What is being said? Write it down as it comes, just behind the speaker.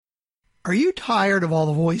Are you tired of all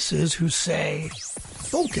the voices who say,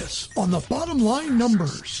 focus on the bottom line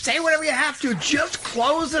numbers? Say whatever you have to, just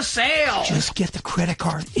close the sale. Just get the credit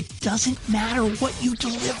card. It doesn't matter what you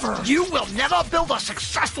deliver. You will never build a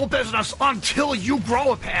successful business until you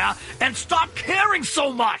grow a pair and stop caring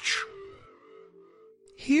so much.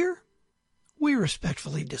 Here, we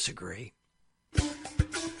respectfully disagree.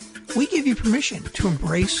 We give you permission to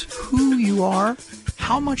embrace who you are,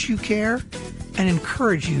 how much you care, and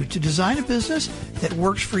encourage you to design a business that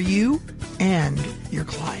works for you and your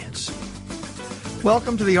clients.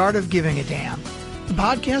 Welcome to The Art of Giving a Damn, the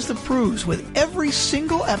podcast that proves with every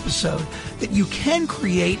single episode that you can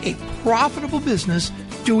create a profitable business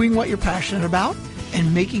doing what you're passionate about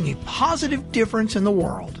and making a positive difference in the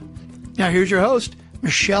world. Now here's your host,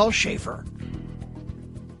 Michelle Schaefer.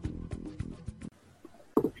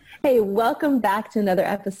 Hey, welcome back to another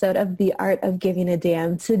episode of The Art of Giving a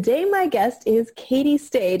Damn. Today, my guest is Kati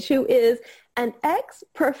Stage, who is an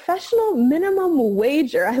ex-professional minimum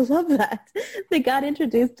wager. I love that. They got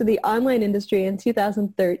introduced to the online industry in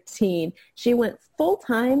 2013. She went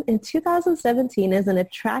full-time in 2017 as an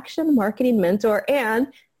attraction marketing mentor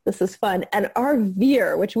and, this is fun, an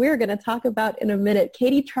RVer, which we're going to talk about in a minute.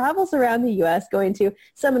 Kati travels around the U.S. going to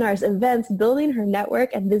seminars, events, building her network,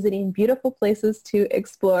 and visiting beautiful places to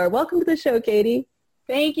explore. Welcome to the show, Kati.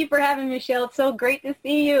 Thank you for having me, Michelle. It's so great to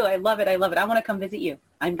see you. I love it. I love it. I want to come visit you.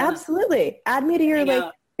 Absolutely. Add me to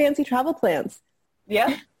your fancy travel plans.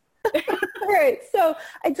 Yeah. All right. So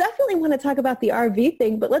I definitely want to talk about the RV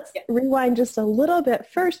thing, but let's rewind just a little bit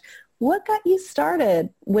first. What got you started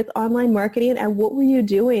with online marketing, and what were you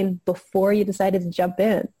doing before you decided to jump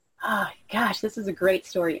in? Oh, gosh, this is a great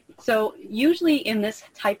story. So usually in this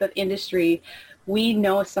type of industry, we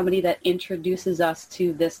know somebody that introduces us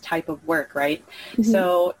to this type of work, right? Mm-hmm.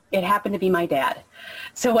 So it happened to be my dad.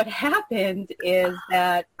 So what happened is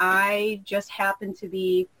that I just happened to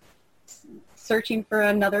be searching for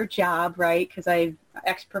another job, right? Because I'm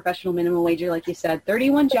ex-professional minimum wager, like you said,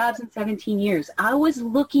 31 jobs in 17 years. I was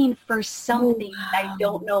looking for something. Oh, wow. I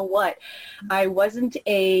don't know what. I wasn't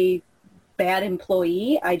a bad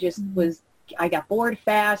employee. I just I got bored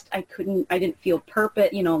fast. I didn't feel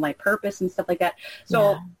my purpose and stuff like that.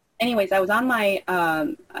 So anyways, I was on my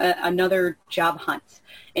another job hunt,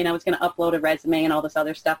 and I was going to upload a resume and all this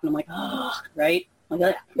other stuff. And I'm like, oh, right?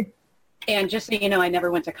 And just so you know, I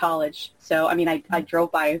never went to college. So, I mean, I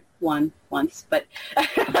drove by one once, but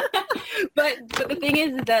but the thing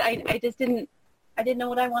is that I just didn't know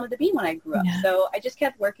what I wanted to be when I grew up. Yeah. So I just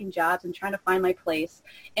kept working jobs and trying to find my place.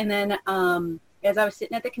 And then as I was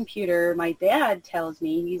sitting at the computer, my dad tells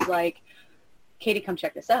me, he's like, Kati, come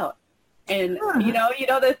check this out. And, you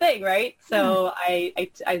know the thing, right? So I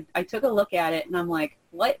took a look at it, and I'm like,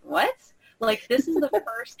 what? Like, this is the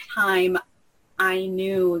first time I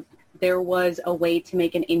knew there was a way to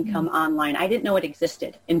make an income online. I didn't know it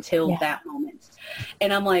existed until that moment.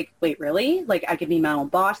 And I'm like, wait, really? Like, I could be my own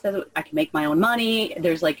boss. I can make my own money.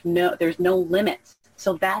 There's no limits.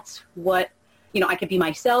 So that's what, I could be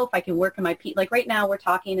myself. I can work in my, like right now we're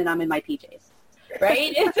talking and I'm in my PJs,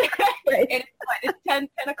 right? It's 10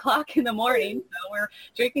 o'clock in the morning. So we're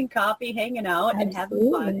drinking coffee, hanging out and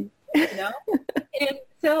having fun, And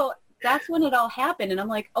so that's when it all happened. And I'm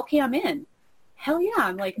like, okay, I'm in. Hell yeah,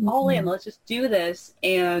 I'm like all in. Let's just do this.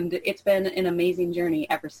 And it's been an amazing journey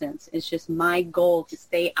ever since. It's just my goal to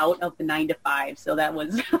stay out of the 9 to 5. So that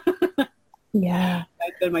was,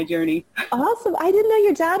 that's been my journey. Awesome. I didn't know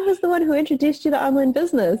your dad was the one who introduced you to online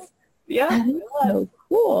business. Yeah. So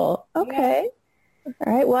cool. Okay. Yeah.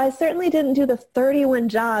 All right. Well, I certainly didn't do the 31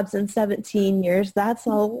 jobs in 17 years. That's a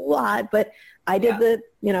lot. But I did the,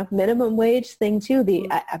 minimum wage thing too.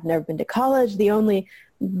 I've never been to college. The only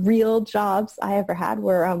real jobs I ever had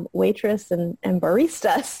were waitress and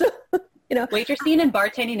barista. So, waitressing and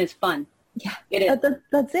bartending is fun. Yeah, it is.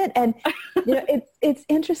 That's it. And it's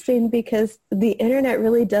interesting because the internet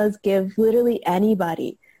really does give literally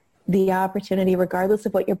anybody the opportunity, regardless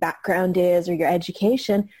of what your background is or your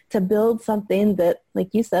education, to build something that,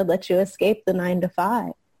 like you said, lets you escape the 9 to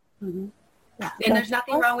 5. Mm-hmm. Yeah. And there's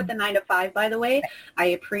nothing wrong with the 9 to 5, by the way. I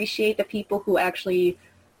appreciate the people who actually,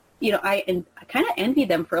 I kind of envy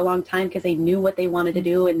them for a long time because they knew what they wanted to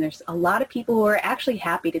do. And there's a lot of people who are actually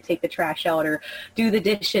happy to take the trash out or do the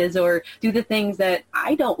dishes or do the things that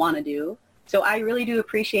I don't want to do. So I really do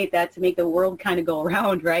appreciate that, to make the world kind of go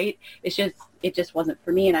around, right? It just wasn't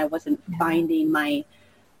for me, and I wasn't finding my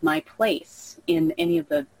place in any of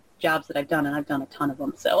the jobs that I've done, and I've done a ton of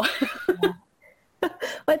them. So Well,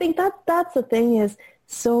 I think that's the thing is,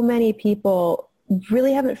 so many people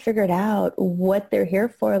really haven't figured out what they're here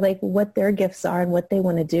for, like what their gifts are and what they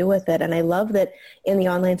want to do with it. And I love that in the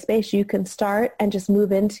online space, you can start and just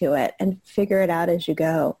move into it and figure it out as you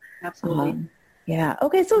go. Absolutely. Yeah.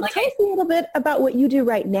 Okay. So tell us a little bit about what you do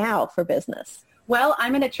right now for business. Well,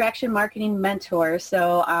 I'm an attraction marketing mentor.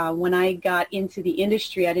 So when I got into the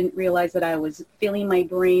industry, I didn't realize that I was filling my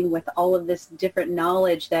brain with all of this different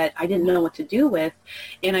knowledge that I didn't know what to do with.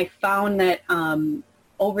 And I found that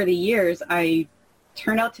over the years, I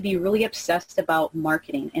turned out to be really obsessed about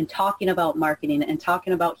marketing and talking about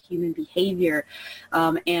human behavior,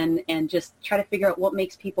 and just try to figure out what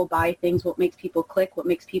makes people buy things, what makes people click, what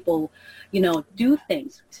makes people, do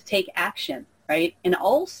things, to take action, right? And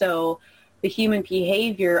also the human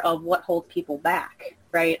behavior of what holds people back,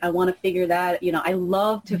 right? I want to figure that, I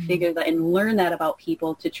love to figure that and learn that about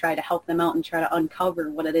people to try to help them out and try to uncover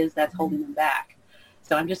what it is that's holding them back.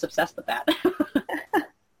 So I'm just obsessed with that.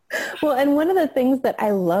 Well, and one of the things that I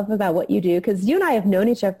love about what you do, because you and I have known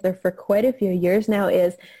each other for quite a few years now,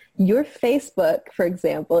 is your Facebook, for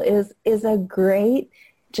example, is a great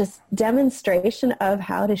just demonstration of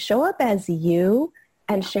how to show up as you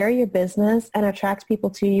and share your business and attract people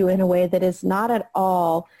to you in a way that is not at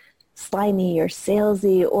all slimy or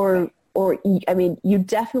salesy or I mean, you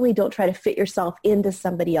definitely don't try to fit yourself into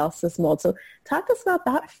somebody else's mold. So talk to us about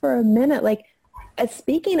that for a minute. Like,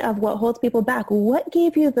 speaking of what holds people back, what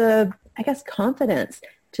gave you the, confidence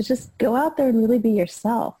to just go out there and really be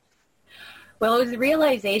yourself? Well, it was the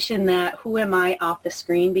realization that who am I off the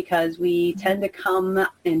screen, because we tend to come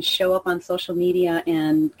and show up on social media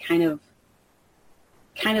and kind of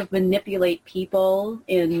manipulate people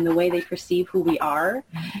in the way they perceive who we are.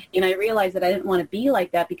 And I realized that I didn't want to be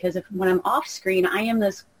like that, because when I'm off screen, I am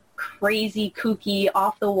this crazy, kooky,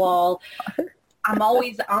 off the wall. I'm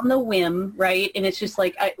always on the whim, right? And it's just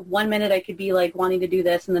like 1 minute I could be like wanting to do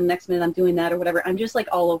this, and the next minute I'm doing that or whatever. I'm just like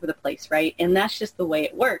all over the place, right? And that's just the way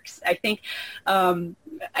it works. I think my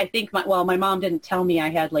mom didn't tell me I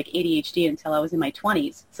had like ADHD until I was in my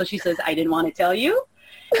 20s. So she says, I didn't want to tell you.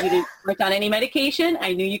 You didn't work on any medication.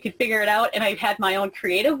 I knew you could figure it out, and I had my own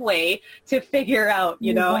creative way to figure out,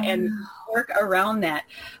 and work around that.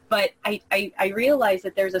 But I realized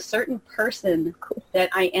that there's a certain person that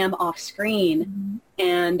I am off screen,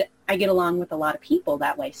 and I get along with a lot of people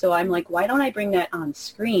that way. So I'm like, why don't I bring that on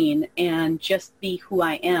screen and just be who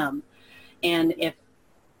I am? And if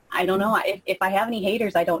I don't know, if I have any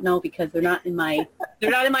haters, I don't know, because they're not in my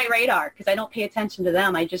radar, because I don't pay attention to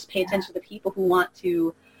them. I just pay attention to the people who want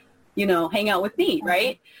to, hang out with me,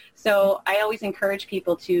 right? So I always encourage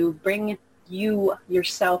people to bring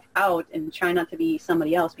yourself out and try not to be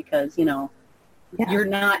somebody else, because, you're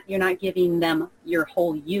not giving them your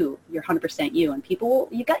whole you, your 100% you. And people,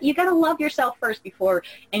 you got to love yourself first before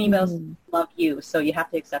anybody else love you. So you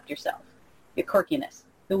have to accept yourself, your quirkiness,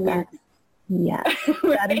 the weirdness. Yeah,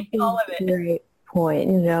 that is all of it. Great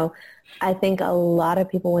point. I think a lot of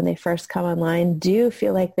people, when they first come online, do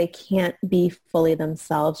feel like they can't be fully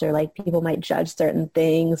themselves, or like people might judge certain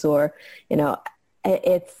things, or,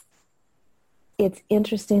 it's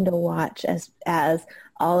interesting to watch as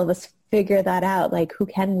all of us figure that out. Like, who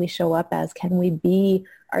can we show up as? Can we be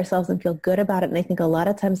ourselves and feel good about it? And I think a lot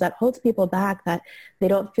of times that holds people back, that they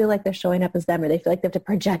don't feel like they're showing up as them, or they feel like they have to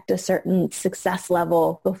project a certain success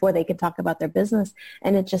level before they can talk about their business.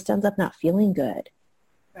 And it just ends up not feeling good.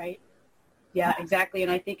 Right. Yeah, exactly.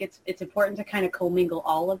 And I think it's important to kind of commingle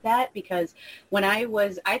all of that, because when I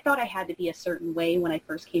thought I had to be a certain way when I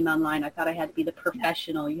first came online. I thought I had to be the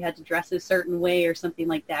professional. You had to dress a certain way or something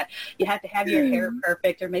like that. You had to have your hair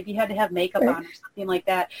perfect, or maybe you had to have makeup on or something like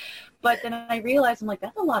that. But then I realized, I'm like,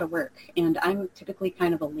 that's a lot of work. And I'm typically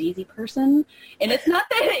kind of a lazy person. And it's not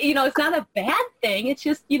that, it's not a bad thing. It's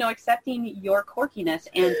just, accepting your quirkiness.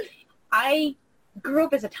 And I grew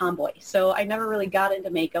up as a tomboy, so I never really got into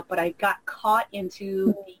makeup, but I got caught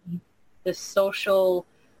into the social,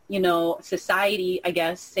 society, I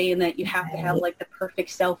guess, saying that you have to have like the perfect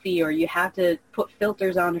selfie, or you have to put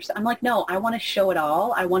filters on, or something. I'm like, no, I want to show it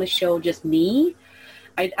all. I want to show just me.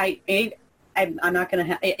 I'm not going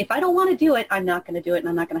to have, if I don't want to do it, I'm not going to do it, and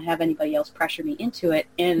I'm not going to have anybody else pressure me into it.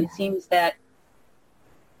 And it seems that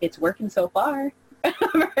it's working so far.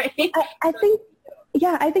 Right?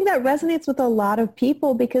 I think that resonates with a lot of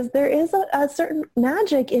people, because there is a certain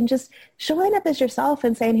magic in just showing up as yourself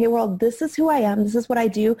and saying, hey, world, this is who I am. This is what I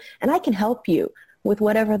do. And I can help you with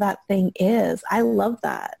whatever that thing is. I love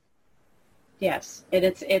that. Yes. And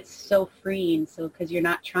it's so freeing. So, because you're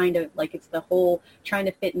not trying to, like, it's the whole trying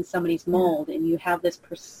to fit in somebody's mold. And you have this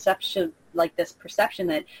perception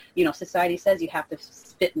that, society says you have to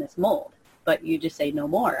fit in this mold. But you just say, no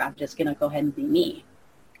more. I'm just going to go ahead and be me.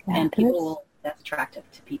 Yeah, and people will that's attractive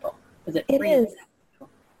to people. It is.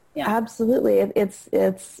 Yeah. Absolutely.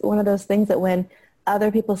 It's one of those things that when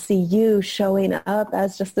other people see you showing up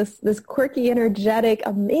as just this quirky, energetic,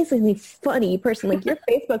 amazingly funny person, like your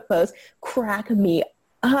Facebook posts crack me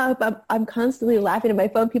up. I'm constantly laughing at my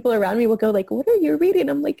phone. People around me will go like, what are you reading?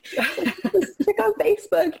 I'm like, just check on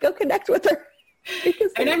Facebook, go connect with her.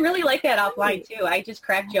 And I'm really like that offline too. I just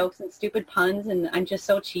crack jokes and stupid puns, and I'm just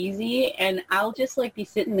so cheesy. And I'll just like be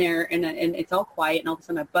sitting there, and it's all quiet, and all of a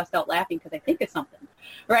sudden I bust out laughing because I think of something,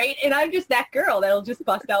 right? And I'm just that girl that'll just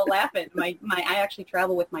bust out laughing. I actually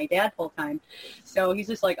travel with my dad full time, so he's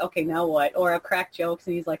just like, okay, now what? Or I'll crack jokes,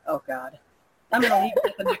 and he's like, oh God, I'm gonna leave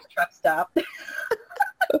at the next truck stop.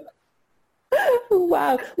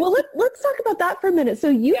 Wow. Well, let's talk about that for a minute. So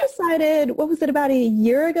you decided, what was it, about a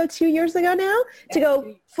year ago, 2 years ago now, to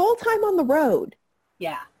go full-time on the road.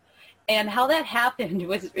 Yeah. And how that happened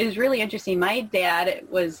is really interesting. My dad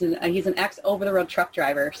he's an ex-over-the-road truck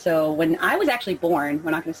driver. So when I was actually born,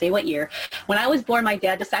 we're not going to say what year, when I was born, my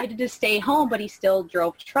dad decided to stay home, but he still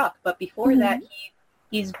drove truck. But before that,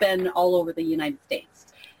 he's been all over the United States,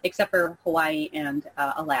 except for Hawaii and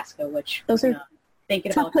Alaska, which those are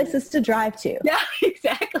tough places to drive to. Yeah,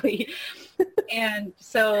 exactly. And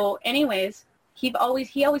so anyways, he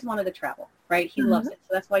always wanted to travel, right? He loves it.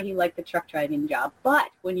 So that's why he liked the truck driving job. But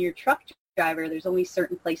when you're a truck driver, there's only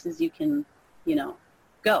certain places you can,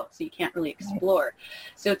 go. So you can't really explore.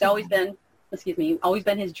 So it's always been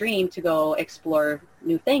his dream to go explore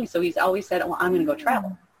new things. So he's always said, well, I'm going to go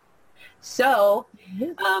travel. So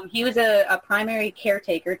he was a primary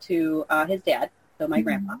caretaker to his dad, so my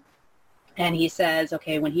grandpa. And he says,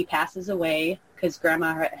 okay, when he passes away, because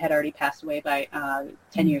Grandma had already passed away by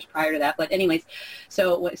 10 years prior to that. But anyways,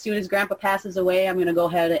 so as soon as Grandpa passes away, I'm going to go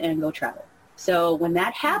ahead and go travel. So when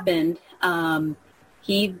that happened,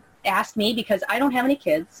 he asked me, because I don't have any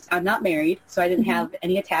kids. I'm not married, so I didn't have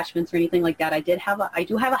any attachments or anything like that. I do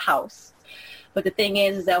have a house. But the thing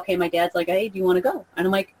is that, okay, my dad's like, hey, do you want to go? And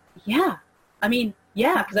I'm like, yeah. I mean,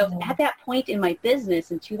 yeah, because I was at that point in my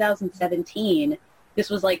business in 2017. This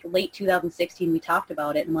was like late 2016. We talked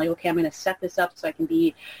about it. And I'm like, okay, I'm going to set this up so I can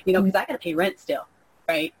be, because I got to pay rent still,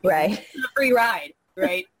 right? Right. It's a free ride,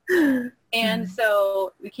 right? And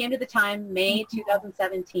so we came to the time, May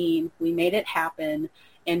 2017. We made it happen,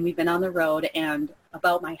 and we've been on the road. And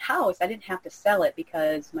about my house, I didn't have to sell it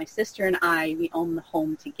because my sister and we own the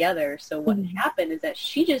home together. So what happened is that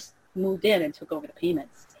she just moved in and took over the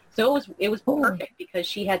payments. So it was perfect because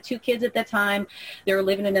she had 2 kids at that time. They were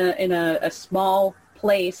living in a small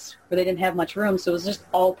place where they didn't have much room. So it was just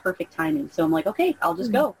all perfect timing. So I'm like, okay, I'll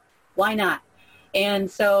just go. Why not? And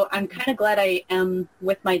so I'm kind of glad I am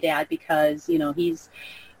with my dad because, he's,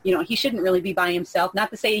 he shouldn't really be by himself. Not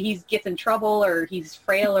to say he gets in trouble or he's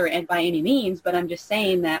frail and by any means, but I'm just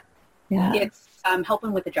saying that it's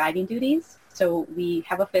helping with the driving duties. So we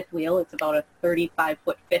have a fifth wheel. It's about a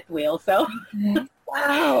 35-foot fifth wheel. So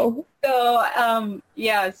wow. So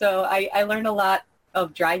so I learned a lot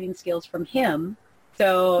of driving skills from him.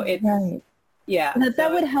 So it's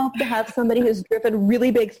that would help to have somebody who's driven really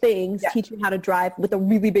big things teach you how to drive with a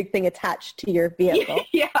really big thing attached to your vehicle.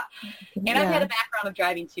 And I've had a background of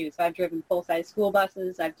driving too. So I've driven full-size school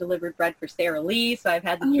buses. I've delivered bread for Sarah Lee. So I've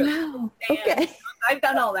had the Okay. I've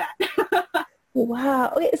done all that.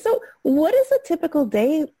 Wow. Okay, so what is a typical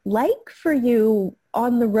day like for you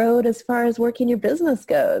on the road as far as working your business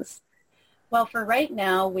goes? Well, for right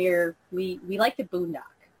now, we like to boondock.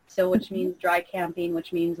 So which means dry camping,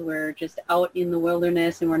 which means we're just out in the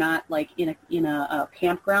wilderness and we're not like in a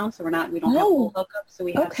campground. So we don't have full hookups. So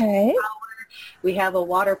we have power. We have a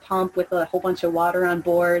water pump with a whole bunch of water on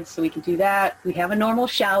board, so we can do that. We have a normal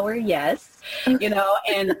shower, yes,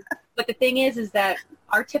 but the thing is that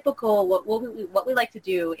our typical, what we like to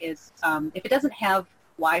do is, if it doesn't have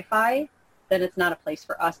Wi-Fi, then it's not a place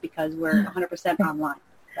for us because we're 100% online,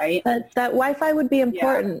 right? That Wi-Fi would be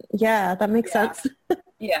important. Yeah, that makes sense.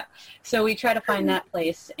 Yeah. So we try to find that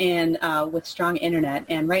place and with strong internet.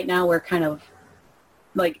 And right now we're kind of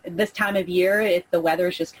like this time of year, the weather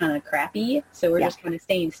is just kind of crappy. So we're just kind of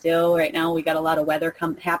staying still. Right now we got a lot of weather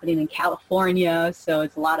happening in California. So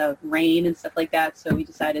it's a lot of rain and stuff like that. So we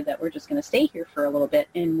decided that we're just going to stay here for a little bit.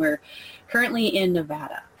 And we're currently in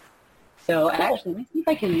Nevada. So actually, let me see if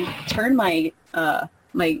I can turn my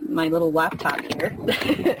my little laptop here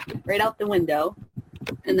right out the window.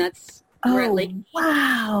 And that's we're at Lake.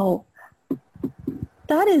 Wow.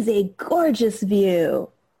 That is a gorgeous view.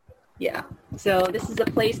 Yeah. So this is a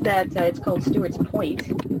place that it's called Stewart's Point,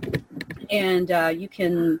 and you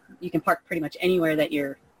can park pretty much anywhere that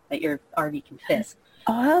your RV can fit.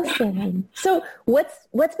 Awesome. So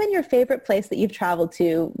what's been your favorite place that you've traveled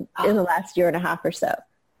to in the last year and a half or so?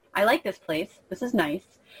 I like this place. This is nice.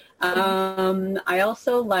 I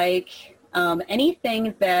also like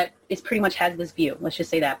anything that is pretty much has this view. Let's just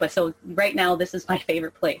say that. But so right now, this is my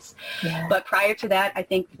favorite place. Yeah. But prior to that, I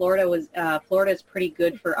think Florida is pretty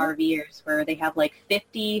good for RVers, where they have like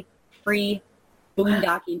 50 free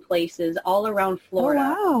boondocking places all around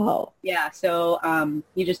Florida. Oh, wow. Yeah. So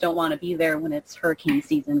you just don't want to be there when it's hurricane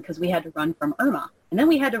season, because we had to run from Irma, and then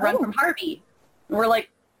we had to run from Harvey. And we're like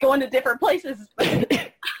going to different places.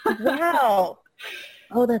 Wow.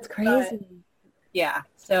 Oh, that's crazy. Yeah.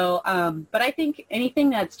 So, but I think anything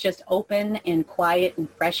that's just open and quiet and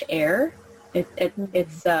fresh air,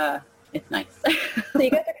 it's nice. So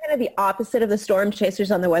you guys are kind of the opposite of the storm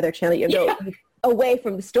chasers on the Weather Channel. You go away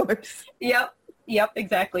from the storms. Yep,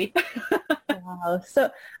 exactly. Wow. So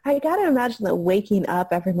I got to imagine that waking up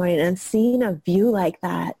every morning and seeing a view like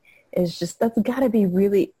that is that's got to be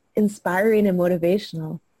really inspiring and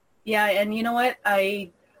motivational. Yeah, and you know what?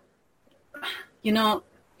 I know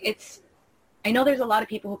there's a lot of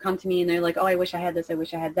people who come to me and they're like, oh, I wish I had this, I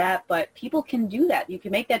wish I had that. But people can do that. You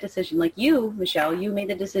can make that decision. Like you, Michelle, you made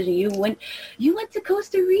the decision. You went to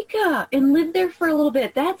Costa Rica and lived there for a little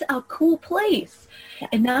bit. That's a cool place. Yeah.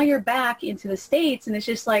 And now you're back into the States. And it's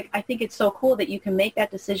just like, I think it's so cool that you can make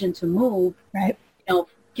that decision to move. Right.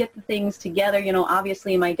 Get the things together.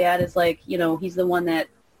 Obviously my dad is like, he's the one that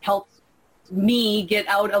helped me get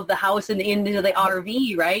out of the house and into the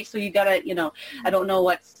RV, right? So you gotta, I don't know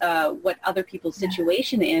what other people's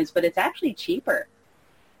situation is, but it's actually cheaper.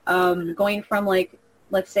 Going from like,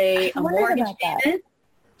 let's say a mortgage payment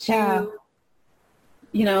to,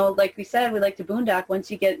 like we said, we like to boondock.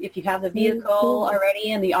 If you have the vehicle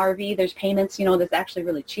already and the RV, there's payments, that's actually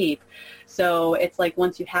really cheap. So it's like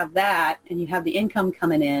once you have that and you have the income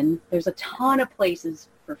coming in, there's a ton of places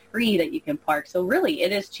for free that you can park. So really,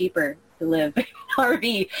 it is cheaper to live in an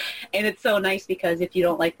RV, and it's so nice because if you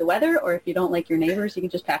don't like the weather or if you don't like your neighbors, you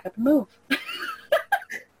can just pack up and move.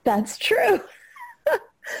 That's true.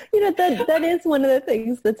 That is one of the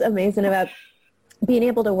things that's amazing about being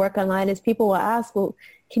able to work online is people will ask, well,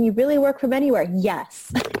 can you really work from anywhere?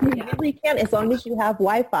 Yes, you really can, as long as you have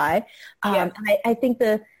Wi-Fi. I think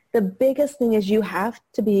the biggest thing is you have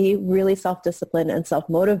to be really self-disciplined and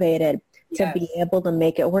self-motivated to be able to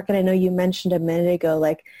make it work. And I know you mentioned a minute ago,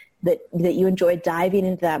 like that you enjoy diving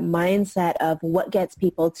into that mindset of what gets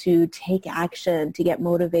people to take action, to get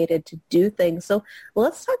motivated to do things. So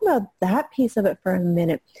let's talk about that piece of it for a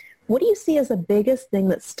minute. What do you see as the biggest thing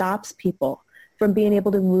that stops people from being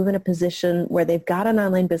able to move in a position where they've got an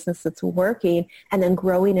online business that's working and then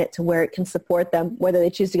growing it to where it can support them, whether they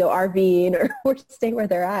choose to go RVing or stay where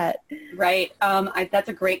they're at? Right. That's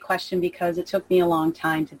a great question because it took me a long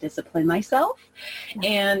time to discipline myself.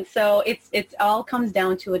 And so it all comes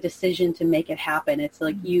down to a decision to make it happen. It's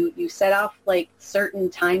like you set off like certain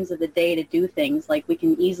times of the day to do things. Like we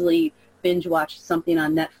can easily binge watch something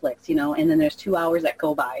on Netflix, and then there's 2 hours that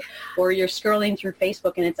go by, or you're scrolling through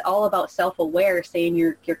Facebook, and it's all about self-aware, saying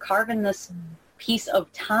you're carving this piece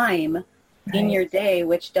of time in your day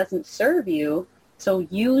which doesn't serve you. So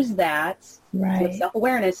use that with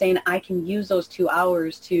self-awareness, saying I can use those 2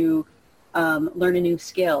 hours to learn a new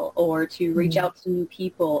skill, or to reach out to new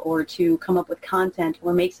people, or to come up with content,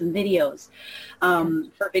 or make some videos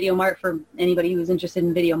for anybody who's interested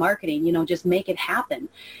in video marketing. Just make it happen.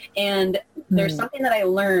 And there's something that I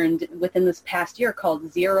learned within this past year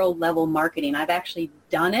called zero-level marketing. I've actually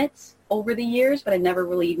done it over the years, but I never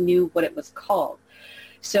really knew what it was called.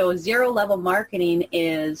 So zero-level marketing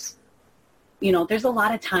is, there's a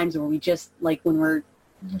lot of times where we just, like when we're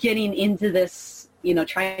getting into this,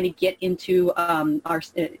 trying to get into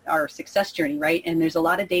our success journey, right? And there's a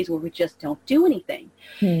lot of days where we just don't do anything.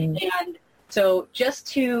 And so just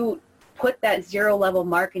to put that zero-level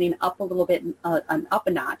marketing up a little bit, up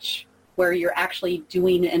a notch, where you're actually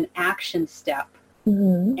doing an action step.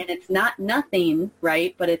 And it's not nothing,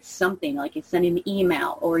 right? But it's something like you send an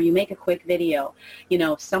email, or you make a quick video,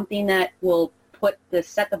 something that will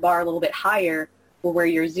set the bar a little bit higher, where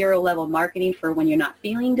you're zero-level marketing for when you're not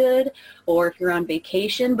feeling good, or if you're on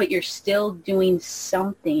vacation, but you're still doing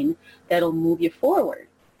something that'll move you forward.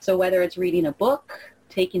 So whether it's reading a book,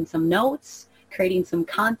 taking some notes, creating some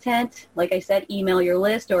content, like I said, email your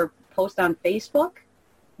list or post on Facebook,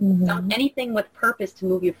 anything with purpose to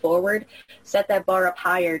move you forward, set that bar up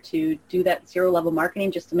higher to do that zero-level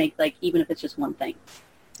marketing, just to make, like, even if it's just one thing.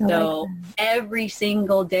 So every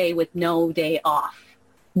single day with no day off.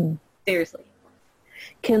 Seriously.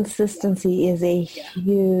 Consistency is a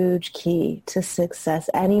huge key to success.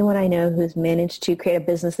 Anyone I know who's managed to create a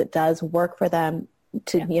business that does work for them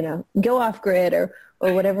go off grid or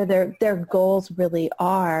whatever their goals really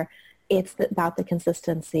are. It's about the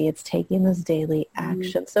consistency. It's taking those daily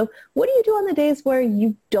actions. So what do you do on the days where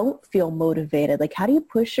you don't feel motivated? Like, how do you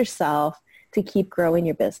push yourself to keep growing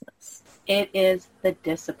your business? It is the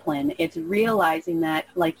discipline. It's realizing that,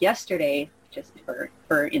 like yesterday, just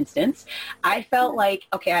for instance, I felt like,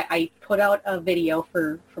 okay, I put out a video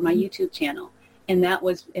for my YouTube channel, and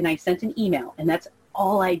I sent an email, and that's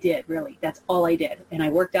all I did, really. That's all I did. And I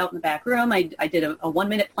worked out in the back room. I did a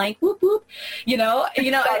 1-minute plank, whoop, whoop, I saw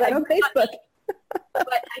that on Facebook. But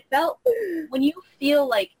I felt, when you feel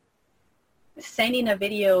like sending a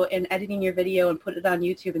video and editing your video and put it on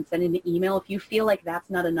YouTube and sending an email, if you feel like that's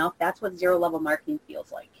not enough, that's what zero level marketing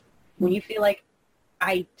feels like. When you feel like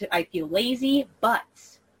I feel lazy, but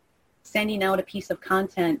sending out a piece of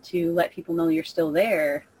content to let people know you're still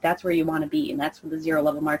there, that's where you want to be. And that's what the zero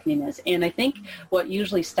level marketing is. And I think what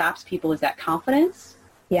usually stops people is that confidence.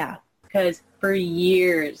 Yeah. Because for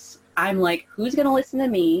years, I'm like, who's going to listen to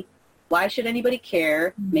me? Why should anybody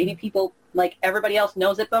care? Maybe people, like everybody else,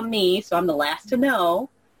 knows it but me, so I'm the last to know,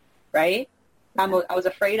 right? I was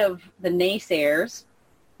afraid of the naysayers.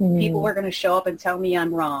 People were going to show up and tell me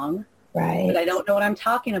I'm wrong. Right. But I don't know what I'm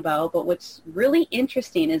talking about. But what's really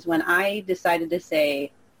interesting is when I decided to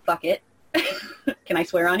say, fuck it. Can I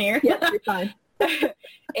swear on here? Yeah, you're fine.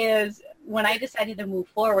 Is when I decided to move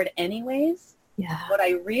forward anyways. Yeah. What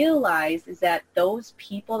I realized is that those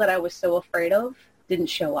people that I was so afraid of didn't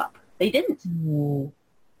show up. They didn't.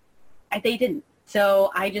 They didn't.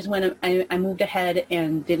 So I just I moved ahead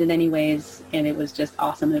and did it anyways, and it was just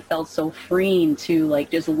awesome. It felt so freeing to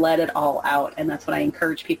like just let it all out, and that's what I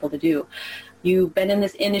encourage people to do. You've been in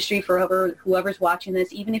this industry for whoever's watching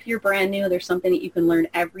this, even if you're brand new, there's something that you can learn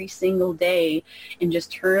every single day and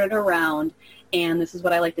just turn it around. And this is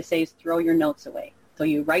what I like to say is throw your notes away. So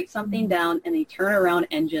you write something down and then you turn around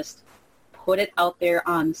and just put it out there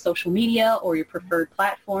on social media or your preferred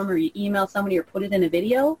platform, or you email somebody or put it in a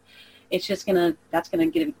video. It's just that's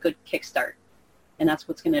going to get a good kickstart. And that's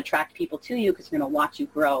what's going to attract people to you, because they're going to watch you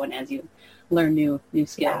grow and as you learn new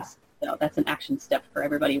skills. Yeah. So that's an action step for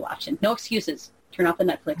everybody watching. No excuses. Turn off the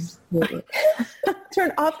Netflix.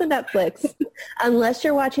 Turn off the Netflix. Unless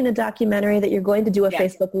you're watching a documentary that you're going to do a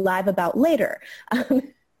Facebook Live about later.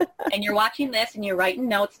 And you're watching this and you're writing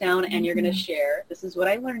notes down and you're going to share. This is what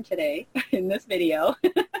I learned today in this video.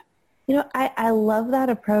 I love that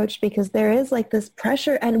approach, because there is like this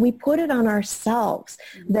pressure, and we put it on ourselves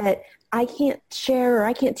that I can't share or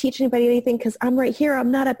I can't teach anybody anything because I'm right here.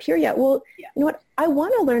 I'm not up here yet. Well, you know what? I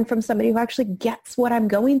want to learn from somebody who actually gets what I'm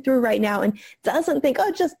going through right now and doesn't think,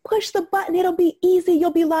 oh, just push the button. It'll be easy.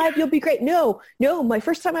 You'll be live. You'll be great. No, my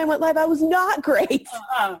first time I went live, I was not great.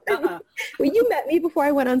 Well, you met me before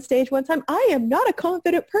I went on stage one time. I am not a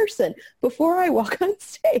confident person before I walk on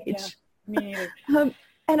stage. Yeah, me either.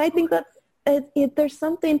 And I think that's, there's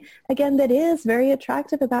something, again, that is very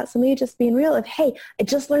attractive about somebody just being real of, hey, I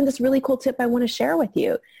just learned this really cool tip I want to share with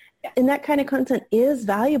you. Yeah. And that kind of content is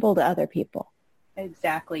valuable to other people.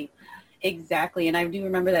 Exactly. And I do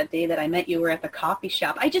remember that day that I met you. We were at the coffee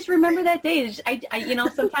shop. I just remember that day.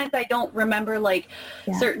 Sometimes I don't remember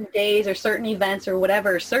certain days or certain events or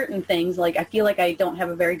whatever, certain things. Like I feel like I don't have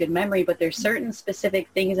a very good memory, but there's certain specific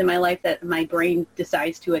things in my life that my brain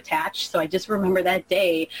decides to attach. So I just remember that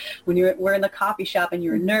day when we're in the coffee shop and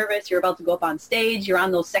you're nervous, you're about to go up on stage, you're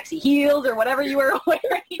on those sexy heels or whatever you were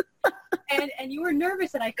wearing. And you were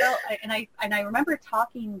nervous, and I felt, and I remember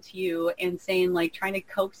talking to you and saying, like, trying to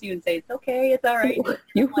coax you and say, it's okay, it's all right.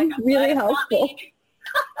 You were really helpful.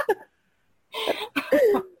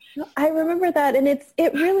 I remember that, and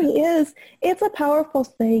it really is. It's a powerful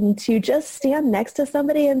thing to just stand next to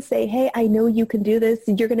somebody and say, hey, I know you can do this.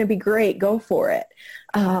 You're going to be great. Go for it.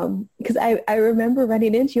 Because I remember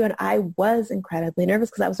running into you, and I was incredibly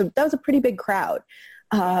nervous because that was a pretty big crowd.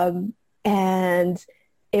 And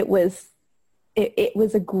it was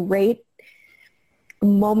a great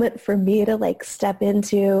moment for me to step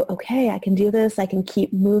into, okay, I can do this. I can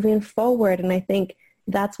keep moving forward. And I think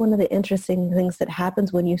that's one of the interesting things that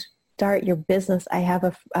happens when you start your business. I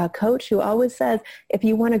have a coach who always says, if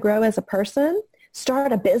you want to grow as a person,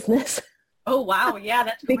 start a business. Oh, wow. Yeah,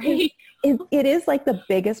 that's great. It is like the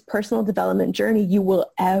biggest personal development journey you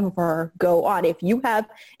will ever go on. If you have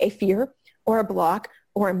a fear or a block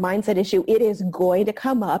or a mindset issue, it is going to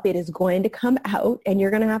come up, it is going to come out, and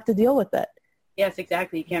you're going to have to deal with it. Yes,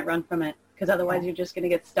 exactly. You can't run from it, because otherwise you're just going to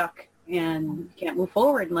get stuck and you can't move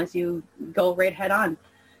forward unless you go right head on.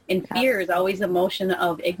 And fear is always emotion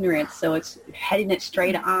of ignorance. So it's heading it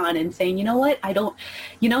straight on and saying, you know what,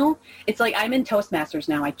 it's like I'm in Toastmasters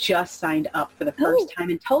now. I just signed up for the first time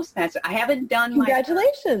in Toastmasters. I haven't done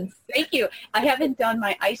Congratulations. Thank you. I haven't done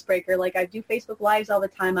my icebreaker. Like I do Facebook Lives all the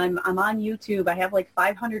time. I'm on YouTube. I have like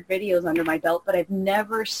 500 videos under my belt, but I've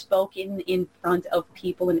never spoken in front of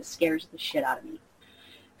people, and it scares the shit out of me.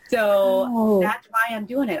 So that's why I'm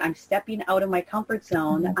doing it. I'm stepping out of my comfort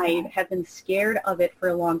zone. I have been scared of it for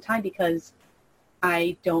a long time because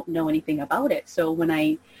I don't know anything about it. So when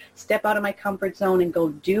I step out of my comfort zone and go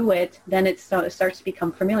do it, then it starts to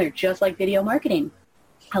become familiar, just like video marketing.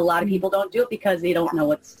 A lot of people don't do it because they don't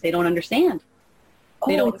know they don't understand.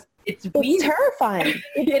 It's terrifying.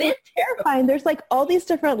 It is terrifying. There's like all these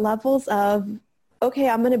different levels of, okay,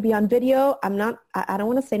 I'm going to be on video. I don't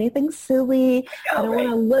want to say anything silly. I don't want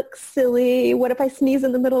to look silly. What if I sneeze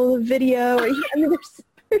in the middle of the video?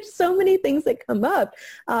 There's so many things that come up.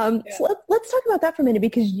 So let's talk about that for a minute,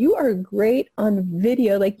 because you are great on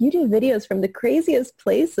video. Like you do videos from the craziest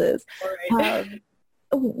places.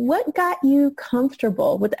 What got you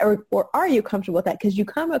comfortable with, or are you comfortable with that? Because you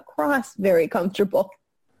come across very comfortable.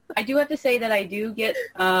 I do have to say that I do get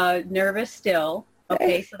nervous still.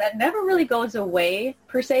 Okay, so that never really goes away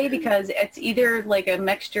per se, because it's either like a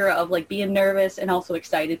mixture of like being nervous and also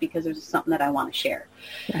excited because there's something that I want to share.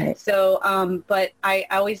 Right. So, but I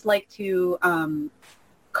always like to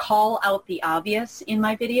call out the obvious in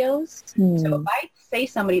my videos. So if I say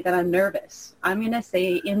somebody that I'm nervous, I'm going to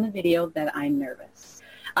say in the video that I'm nervous.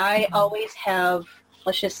 I always have,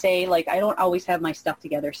 let's just say, like, I don't always have my stuff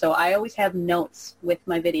together. So I always have notes with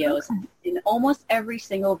my videos. In almost every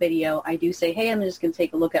single video, I do say, hey, I'm just going to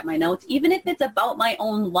take a look at my notes. Even if it's about my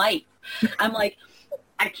own life, I'm like,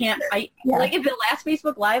 like if the last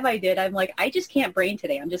Facebook Live I did, I'm like, I just can't brain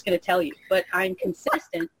today. I'm just going to tell you. But I'm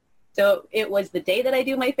consistent. So it was the day that I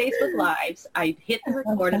do my Facebook Lives, I hit the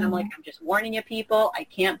record and I'm like, I'm just warning you people, I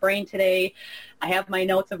can't brain today. I have my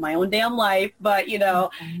notes of my own damn life, but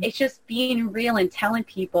it's just being real and telling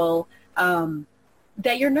people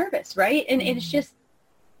that you're nervous, right? And it's just,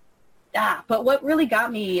 but what really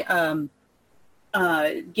got me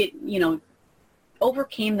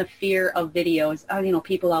overcame the fear of videos.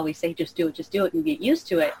 People always say, just do it and get used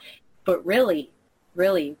to it. But really,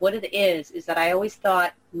 what it is that I always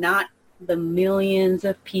thought not the millions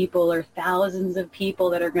of people or thousands of people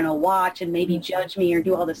that are going to watch and maybe judge me or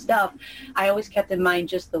do all this stuff. I always kept in mind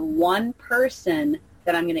just the one person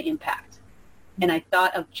that I'm going to impact. And I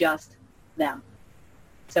thought of just them.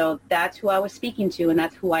 So that's who I was speaking to, and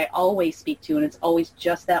that's who I always speak to, and it's always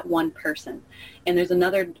just that one person. And there's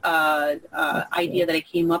another idea that I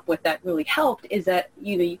came up with that really helped is that,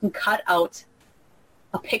 you can cut out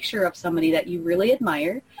a picture of somebody that you really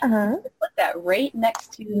admire, put that right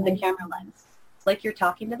next to the camera lens. It's like you're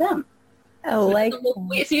talking to them. So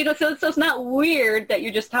it's not weird that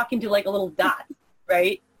you're just talking to like a little dot,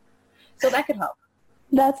 right? So that could help.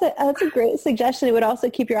 That's a great suggestion. It would also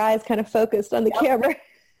keep your eyes kind of focused on the camera.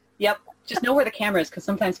 Yep. Just know where the camera is, because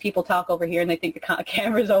sometimes people talk over here and they think the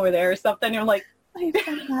camera's over there or something. And you're like, I've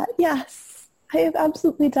done that. Yes, I have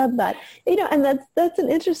absolutely done that. And that's an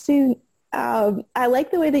interesting. I like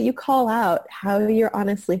the way that you call out how you're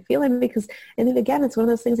honestly feeling, because I think, again, it's one of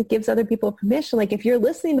those things that gives other people permission. Like if you're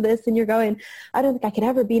listening to this and you're going, I don't think I could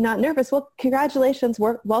ever be not nervous. Well, congratulations.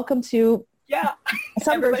 Welcome to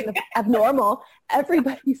some version of abnormal.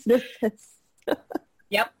 Everybody's nervous.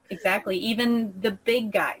 Yep, exactly. Even the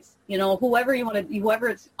big guys,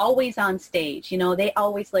 whoever's always on stage, they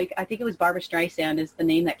always I think it was Barbara Streisand is the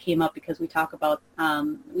name that came up, because we talk about,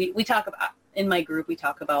 we talk about, in my group, we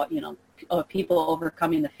talk about, people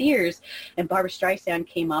overcoming the fears. And Barbara Streisand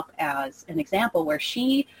came up as an example where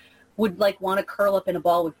she would want to curl up in a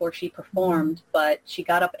ball before she performed, but she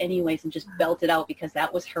got up anyways and just belted out, because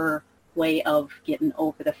that was her way of getting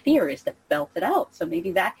over the fear, is to belt it out. So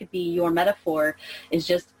maybe that could be your metaphor, is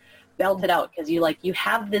just belt it out, because you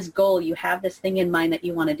have this goal, you have this thing in mind that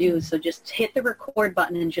you want to do. So just hit the record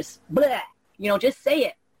button and just just say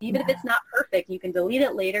it. Even if it's not perfect, you can delete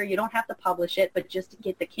it later. You don't have to publish it, but just to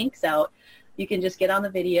get the kinks out, you can just get on the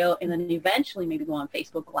video and then eventually maybe go on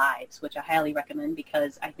Facebook Lives, which I highly recommend,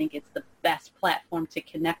 because I think it's the best platform to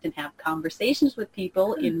connect and have conversations with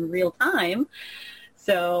people in real time.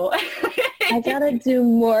 So I gotta do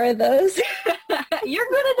more of those. You're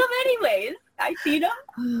good at them anyways. I see them.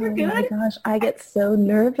 You're good. Oh my gosh, I get so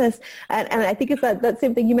nervous. And I think it's that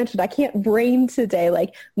same thing you mentioned. I can't brain today.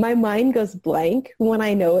 Like my mind goes blank when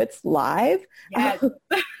I know it's live. Yes.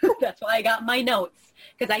 That's why I got my notes.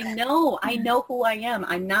 Because I know who I am.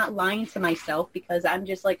 I'm not lying to myself, because I'm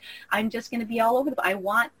just going to be all over I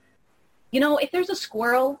want If there's a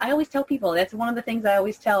squirrel, I always tell people, that's one of the things I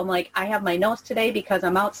always tell them, like, I have my notes today because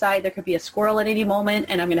I'm outside. There could be a squirrel at any moment,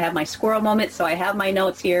 and I'm going to have my squirrel moment, so I have my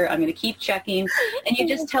notes here. I'm going to keep checking. And you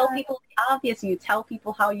just tell people the obvious, and you tell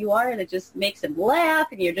people how you are, and it just makes them laugh,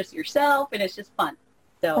 and you're just yourself, and it's just fun.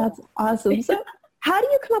 So that's awesome. So how do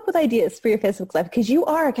you come up with ideas for your Facebook Live? Because you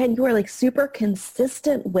are like super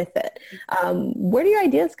consistent with it. Where do your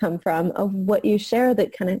ideas come from of what you share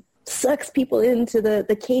that kind of sucks people into the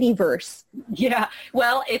Kati-verse? Yeah,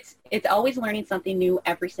 well, it's always learning something new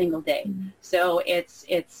every single day. Mm-hmm. So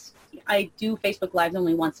I do Facebook Lives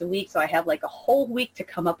only once a week, so I have like a whole week to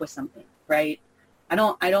come up with something, right? I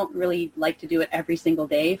don't really like to do it every single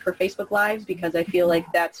day for Facebook Lives because I feel like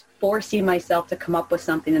that's forcing myself to come up with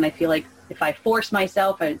something, and I feel like if I force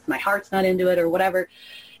myself, my heart's not into it or whatever,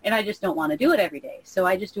 and I just don't want to do it every day. So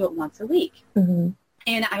I just do it once a week. Mm-hmm.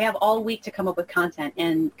 And I have all week to come up with content,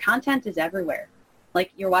 and content is everywhere.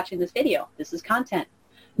 Like, you're watching this video. This is content.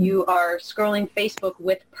 You are scrolling Facebook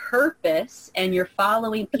with purpose, and you're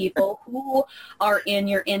following people who are in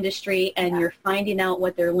your industry, and you're finding out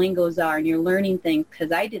what their lingos are, and you're learning things,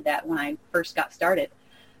 because I did that when I first got started.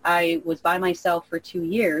 I was by myself for 2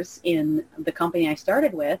 years in the company I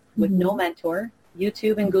started with no mentor.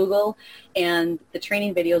 YouTube and Google, and the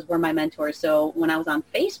training videos were my mentors. So when I was on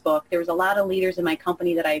Facebook, there was a lot of leaders in my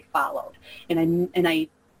company that I followed, and I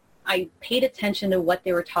paid attention to what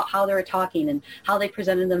they were how they were talking and how they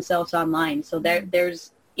presented themselves online. So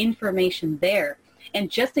there's information there,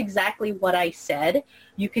 and just exactly what I said,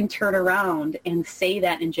 you can turn around and say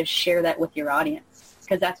that and just share that with your audience,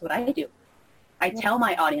 because that's what I do. I tell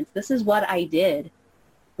my audience, this is what I did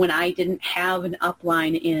when I didn't have an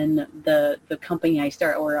upline in the company I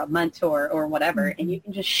start, or a mentor or whatever, and you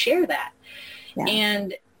can just share that. Yeah.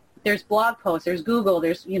 And there's blog posts, there's Google,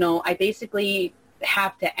 there's, I basically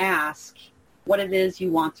have to ask what it is you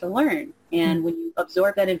want to learn. And when you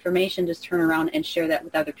absorb that information, just turn around and share that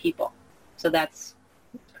with other people. So that's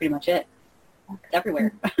pretty much it. It's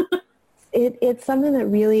everywhere. It's something that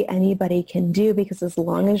really anybody can do, because as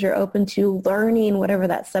long as you're open to learning whatever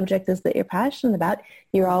that subject is that you're passionate about,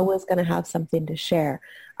 you're always going to have something to share.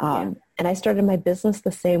 And I started my business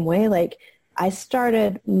the same way. Like, I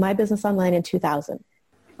started my business online in 2000,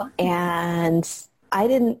 and I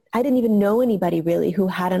didn't even know anybody really who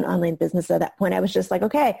had an online business at that point. I was just like,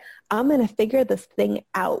 okay, I'm going to figure this thing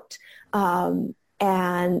out. And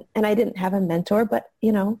I didn't have a mentor, but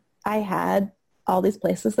I had all these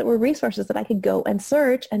places that were resources that I could go and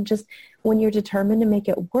search, and just when you're determined to make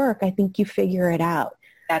it work, I think you figure it out.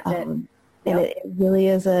 That's it. And it really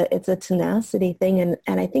is it's a tenacity thing,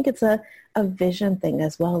 and I think it's a vision thing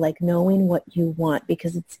as well, like knowing what you want,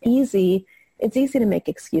 because it's easy to make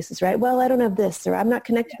excuses, right? Well, I don't have this, or I'm not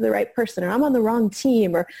connected to the right person, or I'm on the wrong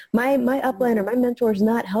team, or my upline or my mentor is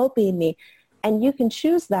not helping me. And you can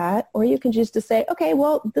choose that, or you can choose to say, okay,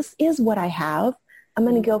 well, this is what I have. I'm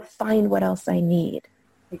going to go find what else I need.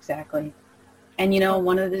 Exactly. And,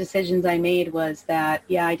 one of the decisions I made was that,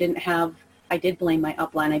 I did blame my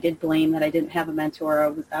upline. I did blame that I didn't have a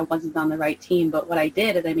mentor. I wasn't on the right team. But what I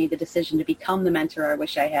did is I made the decision to become the mentor I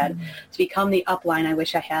wish I had, to become the upline I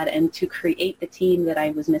wish I had, and to create the team that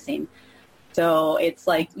I was missing. So it's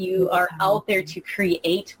like you are out there to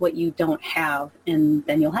create what you don't have, and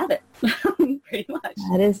then you'll have it. Pretty much.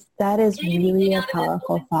 That is really a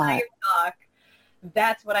powerful thought.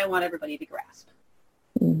 That's what I want everybody to grasp.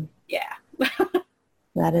 Yeah.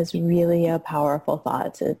 That is really a powerful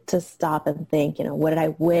thought, to stop and think, what do I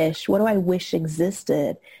wish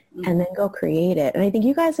existed, and then go create it. And I think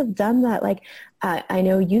you guys have done that. Like, I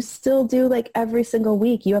know you still do, like, every single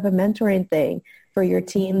week you have a mentoring thing for your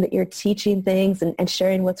team that you're teaching things and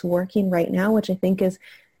sharing what's working right now, which I think is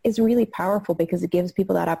really powerful, because it gives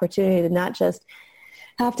people that opportunity to not just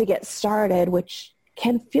have to get started, which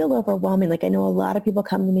can feel overwhelming. Like, I know a lot of people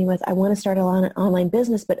come to me with, I want to start an online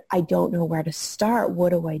business, but I don't know where to start.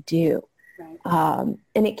 What do I do? Right.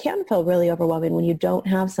 And it can feel really overwhelming when you don't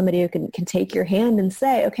have somebody who can take your hand and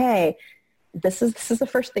say, okay, this is the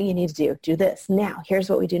first thing you need to do. Do this. Now, here's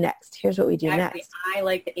what we do next. Here's what we do next. I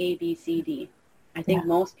like the A, B, C, D. I think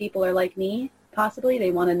most people are like me, possibly.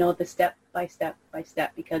 They want to know the step by step by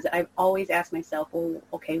step, because I've always asked myself, well,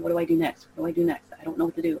 okay, what do I do next? What do I do next? I don't know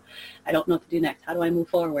what to do. I don't know what to do next. How do I move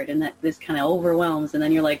forward? And this kind of overwhelms, and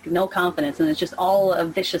then you're like, no confidence, and it's just all a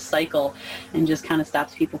vicious cycle, and just kind of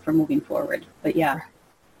stops people from moving forward. But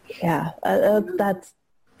that's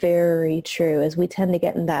very true, as we tend to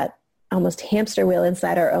get in that almost hamster wheel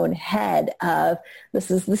inside our own head of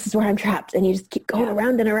this is where I'm trapped, and you just keep going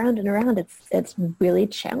around and around and around. It's really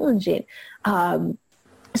challenging.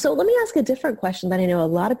 So let me ask a different question that I know a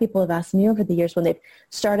lot of people have asked me over the years when they've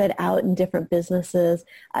started out in different businesses,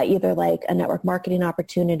 either like a network marketing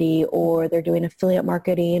opportunity, or they're doing affiliate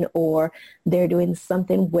marketing, or they're doing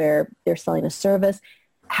something where they're selling a service.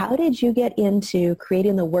 How did you get into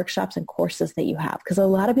creating the workshops and courses that you have? Because a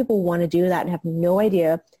lot of people want to do that and have no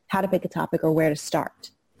idea how to pick a topic or where to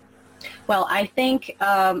start. Well, I think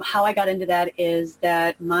how I got into that is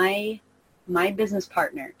that my business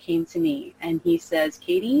partner came to me and he says,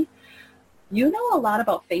 Katie, you know a lot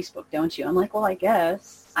about Facebook, don't you? I'm like, well, I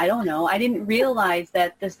guess. I don't know. I didn't realize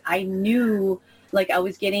that I knew, like, I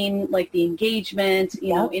was getting, like, the engagement,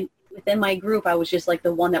 you know, within my group, I was just, like,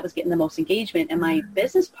 the one that was getting the most engagement. And my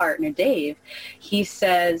business partner, Dave, he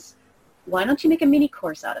says, why don't you make a mini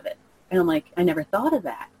course out of it? And I'm like, I never thought of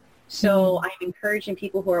that. So I'm encouraging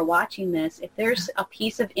people who are watching this, if there's a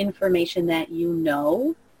piece of information that you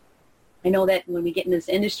know, I know that when we get in this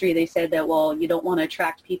industry, they said that, well, you don't want to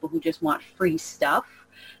attract people who just want free stuff.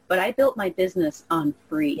 But I built my business on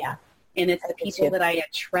free. Yeah. And it's the people that I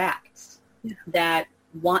attract that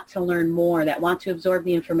want to learn more, that want to absorb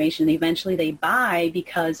the information. Eventually they buy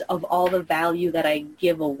because of all the value that I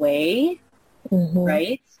give away,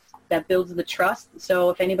 right? That builds the trust.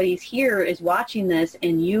 So if anybody's here is watching this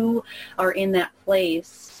and you are in that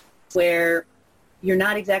place where you're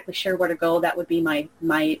not exactly sure where to go, that would be my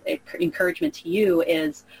encouragement to you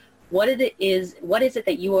is what is it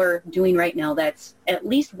that you are doing right now that's at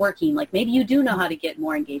least working? Like maybe you do know how to get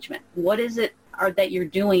more engagement. What is it that you're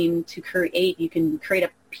doing to create? You can create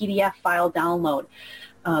a PDF file download,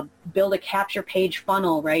 build a capture page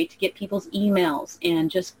funnel, right, to get people's emails and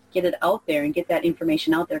just get it out there and get that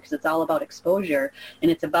information out there because it's all about exposure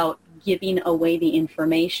and it's about giving away the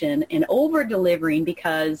information and over-delivering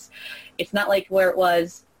because it's not like where it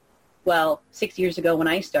was, 6 years ago when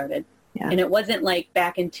I started. Yeah. And it wasn't like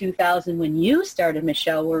back in 2000 when you started,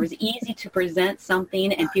 Michelle, where it was easy to present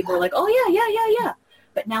something and people were like, oh, yeah.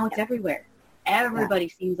 But now it's everywhere. Everybody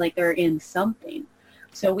seems like they're in something.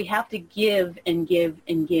 So we have to give and give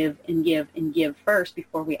and give and give and give first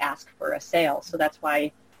before we ask for a sale. So that's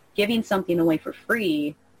why giving something away for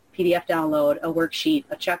free, PDF download, a worksheet,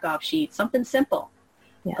 a checkoff sheet, something simple,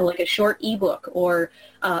 like a short ebook or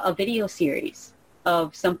a video series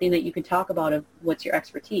of something that you can talk about of what's your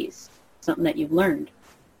expertise, something that you've learned.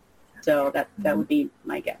 So that would be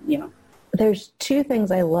my guess, There's two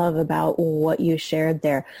things I love about what you shared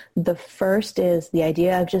there. The first is the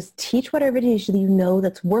idea of just teach whatever it is you know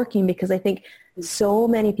that's working, because I think so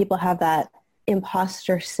many people have that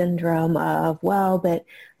imposter syndrome of, but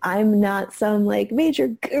I'm not some like major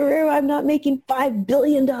guru. I'm not making $5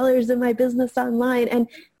 billion in my business online. And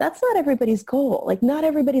that's not everybody's goal. Like not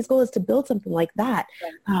everybody's goal is to build something like that.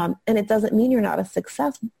 And it doesn't mean you're not a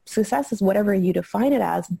success. Success is whatever you define it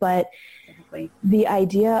as. But the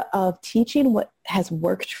idea of teaching what has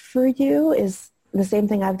worked for you is the same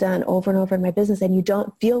thing I've done over and over in my business. And you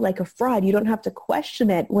don't feel like a fraud. You don't have to question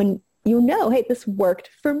it when you know, hey, this worked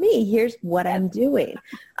for me. Here's what I'm doing.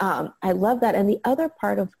 I love that. And the other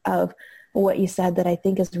part of what you said that I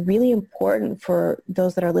think is really important for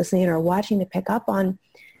those that are listening or watching to pick up on,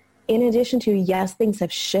 in addition to, yes, things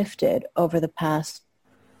have shifted over the past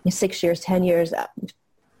 6 years, 10 years,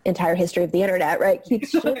 entire history of the internet, right? Keeps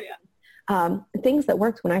shifting. Things that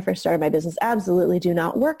worked when I first started my business absolutely do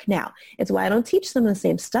not work now. It's why I don't teach some of the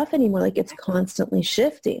same stuff anymore. Like it's constantly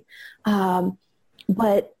shifting.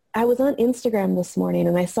 But I was on Instagram this morning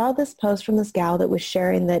and I saw this post from this gal that was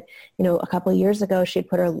sharing that, a couple of years ago, she'd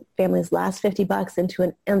put her family's last $50 into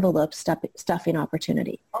an envelope stuffing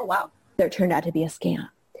opportunity. Oh, wow. There turned out to be a scam.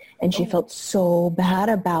 And she felt so bad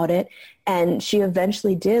about it. And she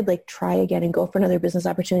eventually did try again and go for another business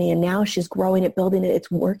opportunity. And now she's growing it, building it.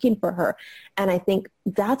 It's working for her. And I think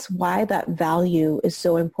that's why that value is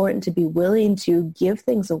so important, to be willing to give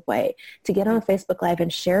things away, to get on a Facebook Live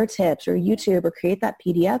and share tips or YouTube or create that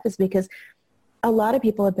PDF, is because a lot of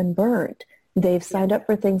people have been burned. They've signed up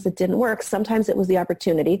for things that didn't work. Sometimes it was the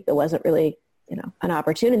opportunity that wasn't really an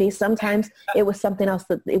opportunity. Sometimes it was something else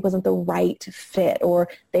that it wasn't the right fit or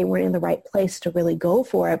they weren't in the right place to really go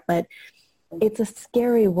for it. But it's a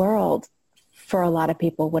scary world for a lot of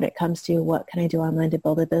people when it comes to what can I do online to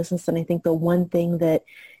build a business. And I think the one thing that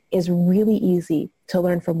is really easy to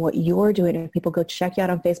learn from what you're doing, and people go check you out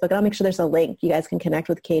on Facebook, and I'll make sure there's a link. You guys can connect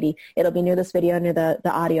with Katie. It'll be near this video, near the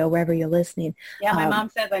audio, wherever you're listening. Yeah, my mom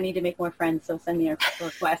says I need to make more friends, so send me a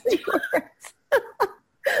request.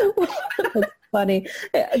 That's funny.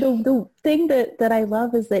 The thing that I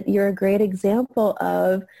love is that you're a great example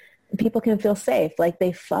of people can feel safe. Like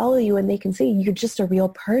they follow you and they can see you're just a real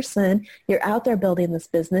person. You're out there building this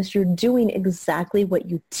business. You're doing exactly what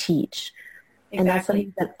you teach. And that's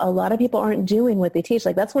something that a lot of people aren't doing what they teach.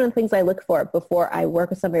 Like, that's one of the things I look for before I work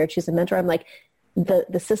with somebody or choose a mentor. I'm like,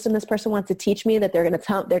 the system this person wants to teach me that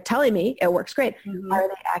they're telling me it works great. Mm-hmm. Are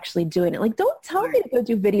they actually doing it? Like, don't tell me to go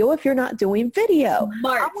do video if you're not doing video.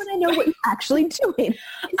 Smart. I want to know what you're actually doing.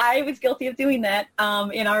 I was guilty of doing that.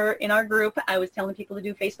 In our group, I was telling people to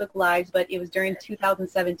do Facebook Lives, but it was during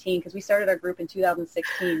 2017 because we started our group in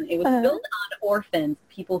 2016. It was built on orphans,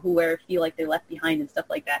 people who feel like they're left behind and stuff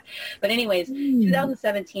like that. But anyways,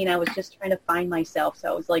 2017, I was just trying to find myself.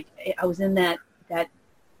 So I was in that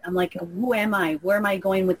I'm like, who am I? Where am I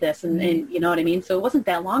going with this? And you know what I mean? So it wasn't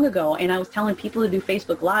that long ago. And I was telling people to do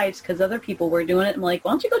Facebook Lives because other people were doing it. I'm like, why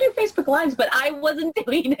don't you go do Facebook Lives? But I wasn't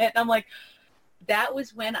doing it. I'm like, that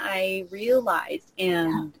was when I realized,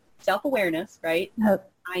 and self-awareness, right?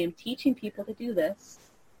 Yep. I am teaching people to do this,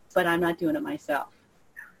 but I'm not doing it myself.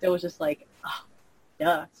 So it was just like, oh,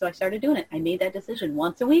 duh. So I started doing it. I made that decision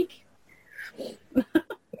once a week.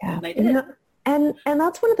 And I did. And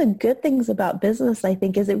that's one of the good things about business, I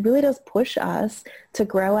think, is it really does push us to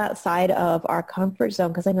grow outside of our comfort zone.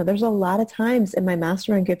 Because I know there's a lot of times in my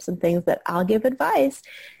mastermind groups and things that I'll give advice.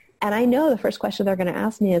 And I know the first question they're going to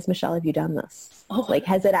ask me is, Michelle, have you done this? Oh. Like,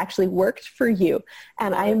 has it actually worked for you?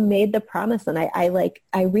 And I made the promise, and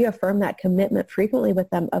I reaffirm that commitment frequently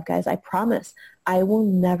with them of, guys, I promise I will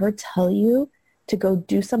never tell you to go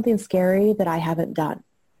do something scary that I haven't done.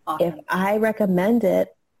 Awesome. If I recommend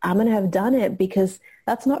it, I'm going to have done it because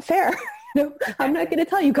that's not fair. I'm not going to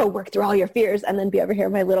tell you go work through all your fears and then be over here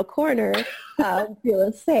in my little corner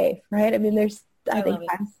feeling safe, right? I mean, I think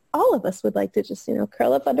all of us would like to just,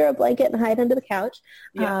 curl up under a blanket and hide under the couch.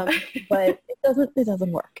 Yeah. But it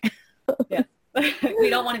doesn't work. Yeah. We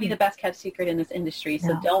don't want to be the best kept secret in this industry,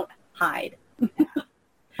 so don't hide.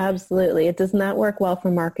 Absolutely. It does not work well for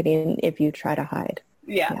marketing if you try to hide.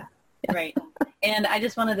 Yeah. Right. And I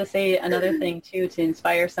just wanted to say another thing, too, to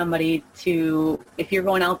inspire somebody to, if you're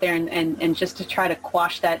going out there and just to try to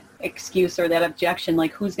quash that excuse or that objection,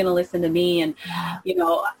 like, who's going to listen to me? And,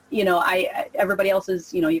 everybody else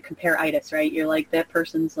is, you compare itis, right? You're like, that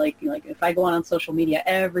person's like if I go on social media,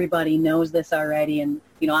 everybody knows this already. And,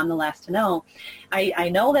 I'm the last to know. I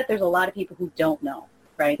know that there's a lot of people who don't know.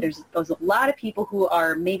 Right. There's a lot of people who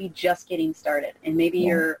are maybe just getting started, and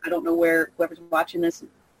maybe I don't know whoever's watching this,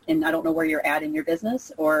 and I don't know where you're at in your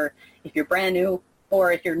business, or if you're brand new,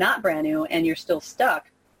 or if you're not brand new and you're still stuck.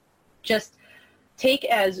 Just take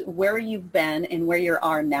as where you've been and where you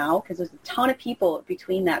are now, because there's a ton of people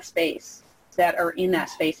between that space that are in that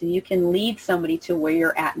space, and you can lead somebody to where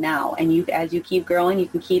you're at now. And as you keep growing, you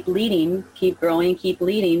can keep leading, keep growing, keep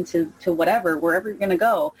leading to wherever you're going to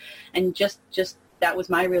go. And just that was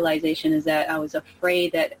my realization, is that I was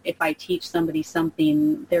afraid that if I teach somebody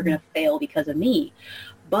something, they're going to fail because of me.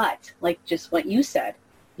 But like just what you said,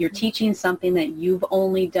 you're teaching something that you've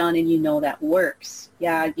only done and that works.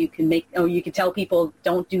 Yeah, you can tell people,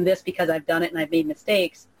 don't do this because I've done it and I've made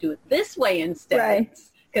mistakes. Do it this way instead. Right.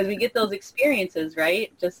 Because we get those experiences,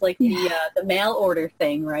 right? Just like the mail order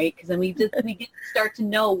thing, right? Because then we get to start to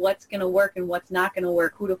know what's going to work and what's not going to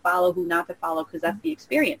work, who to follow, who not to follow, because that's the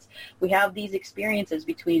experience. We have these experiences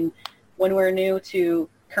between when we're new to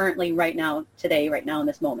currently right now in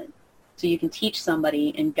this moment. So you can teach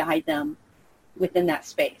somebody and guide them within that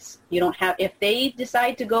space. You don't have, if they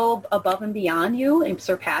decide to go above and beyond you and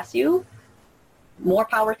surpass you, more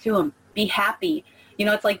power to them. Be happy.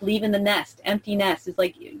 It's like leaving the nest, empty nest. It's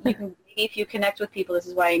like if you connect with people, this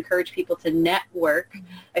is why I encourage people to network,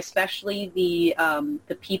 especially the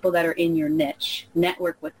people that are in your niche.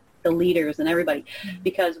 Network with the leaders and everybody.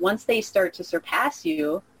 Because once they start to surpass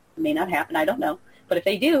you, it may not happen, I don't know. But if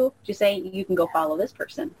they do, just say you can go follow this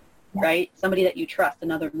person. Yeah. Right? Somebody that you trust,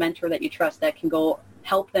 another mentor that you trust that can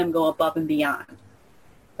help them go above and beyond,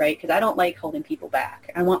 right? Because I don't like holding people back.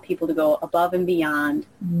 I want people to go above and beyond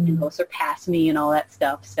and go surpass me and all that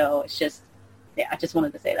stuff. So it's just, I just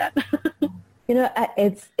wanted to say that.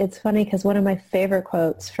 It's funny because one of my favorite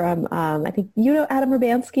quotes from, I think, Adam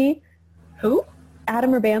Urbanski. Who?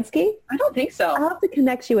 Adam Urbanski? I don't think so. I'll have to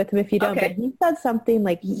connect you with him if you don't. Okay. But he said something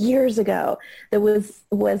like years ago that was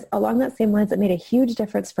along that same lines that made a huge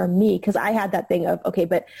difference for me, because I had that thing of, okay,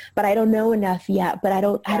 but I don't know enough yet,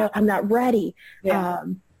 but I'm not ready. Yeah.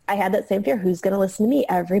 I had that same fear. Who's going to listen to me?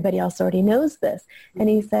 Everybody else already knows this. And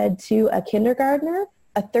he said, to a kindergartner,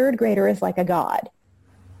 a third grader is like a god.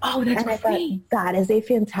 Oh, that's great. I thought that is a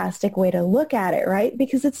fantastic way to look at it, right?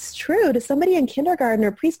 Because it's true. To somebody in kindergarten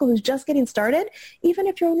or preschool who's just getting started, even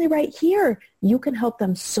if you're only right here, you can help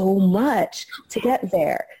them so much to get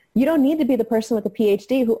there. You don't need to be the person with a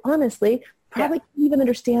PhD who honestly probably can't even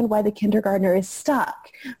understand why the kindergartner is stuck.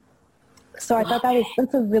 So I thought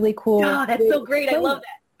that's a really cool. Oh, that's so great. I love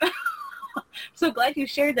that. So glad you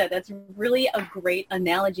shared that. That's really a great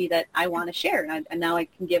analogy that I want to share. And now I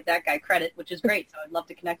can give that guy credit, which is great. So I'd love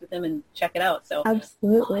to connect with him and check it out. So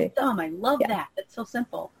absolutely. Awesome. I love that. That's so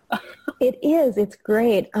simple. It is. It's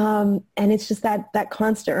great. And it's just that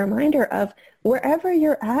constant reminder of wherever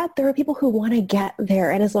you're at, there are people who want to get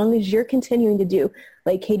there. And as long as you're continuing to do,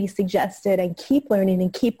 like Katie suggested, and keep learning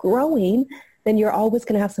and keep growing, then you're always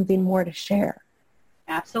going to have something more to share.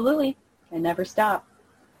 Absolutely. And never stop.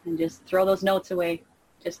 And just throw those notes away.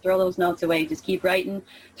 Just throw those notes away. Just keep writing,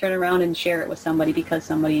 turn around and share it with somebody, because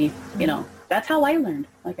somebody, that's how I learned.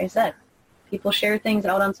 Like I said, people share things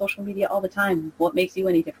out on social media all the time. What makes you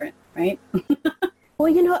any different, right? Well,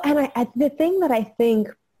 and the thing that I think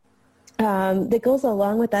that goes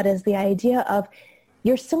along with that is the idea of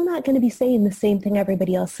you're still not going to be saying the same thing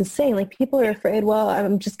everybody else is saying. Like, people are afraid, well,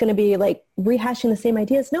 I'm just going to be like rehashing the same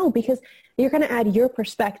ideas. No, because you're going to add your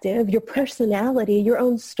perspective, your personality, your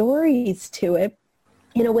own stories to it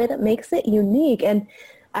in a way that makes it unique. And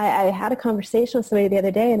I had a conversation with somebody the other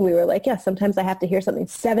day, and we were like, sometimes I have to hear something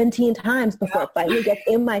 17 times before it finally gets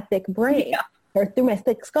in my thick brain or through my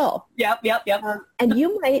thick skull. Yep. And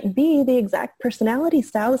you might be the exact personality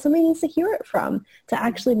style that somebody needs to hear it from to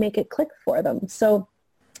actually make it click for them. So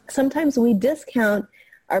sometimes we discount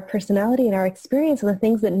our personality and our experience and the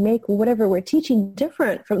things that make whatever we're teaching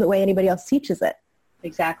different from the way anybody else teaches it.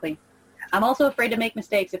 Exactly. I'm also afraid to make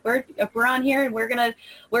mistakes. If we're on here and we're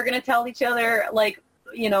gonna tell each other, like,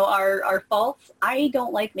 our faults, I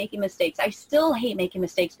don't like making mistakes. I still hate making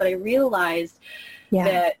mistakes, but I realized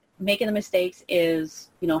that making the mistakes is,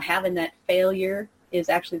 having that failure is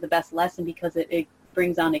actually the best lesson, because it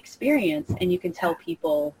brings on experience, and you can tell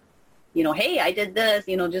people, hey, I did this,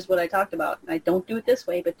 just what I talked about. I don't do it this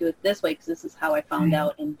way, but do it this way, because this is how I found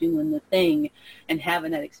out, and doing the thing and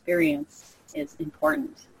having that experience is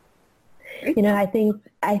important. I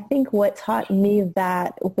think what taught me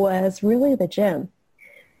that was really the gym.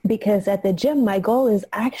 Because at the gym, my goal is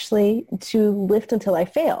actually to lift until I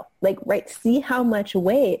fail. See how much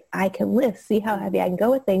weight I can lift, see how heavy I can go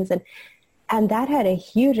with things. And that had a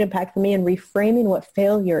huge impact for me in reframing what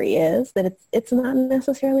failure is, that it's not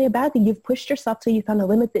necessarily a bad thing. You've pushed yourself till you found a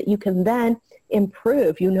limit that you can then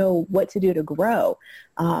improve. You know what to do to grow.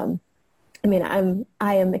 I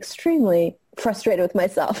am extremely frustrated with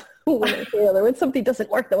myself when I fail or when something doesn't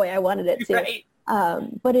work the way I wanted it to. Right.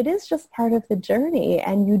 But it is just part of the journey.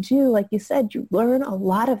 And you do, like you said, you learn a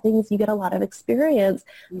lot of things. You get a lot of experience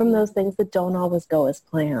from those things that don't always go as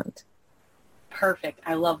planned. Perfect.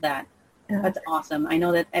 I love that. That's awesome. I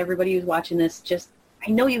know that everybody who's watching this,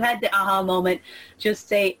 I know you had the aha moment. Just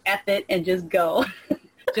say F it and just go.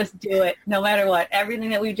 Just do it. No matter what. Everything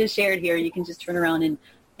that we've just shared here, you can just turn around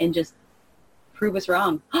and just prove us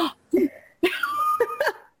wrong.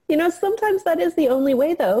 Sometimes that is the only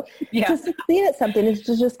way, though, to succeed at something, is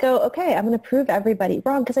to just go, okay, I'm going to prove everybody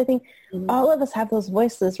wrong. Because I think all of us have those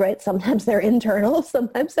voices, right? Sometimes they're internal,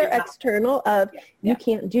 sometimes they're external of, you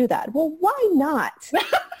can't do that. Well, why not?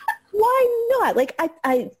 Why not?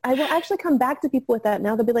 I will actually come back to people with that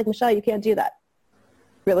now. They'll be like, Michelle, you can't do that.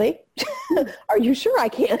 Really? Are you sure I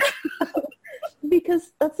can't?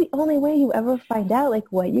 Because that's the only way you ever find out,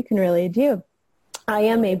 what you can really do. I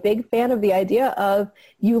am a big fan of the idea of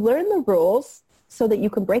you learn the rules so that you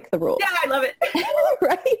can break the rules. Yeah, I love it.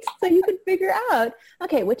 Right? So you can figure out,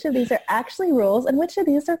 okay, which of these are actually rules and which of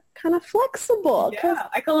these are kind of flexible. Yeah,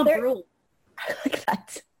 I call them rules. I like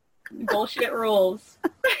that. Bullshit rules.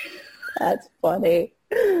 That's funny.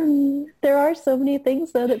 There are so many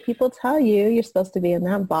things, though, that people tell you you're supposed to be in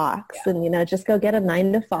that box and, just go get a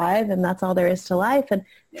 9 to 5 and that's all there is to life. And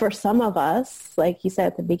for some of us, like you said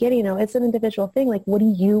at the beginning, it's an individual thing. What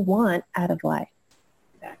do you want out of life?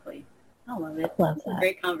 Exactly. I love it. Love it's that. A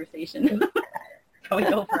great conversation. We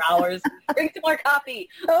go for hours. Bring some more coffee.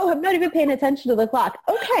 Oh, I'm not even paying attention to the clock.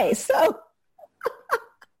 Okay, so.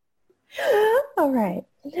 All right.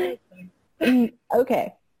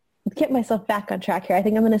 Okay. Get myself back on track here. I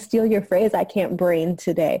think I'm going to steal your phrase, I can't brain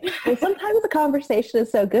today. And sometimes the conversation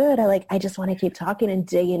is so good, I just want to keep talking and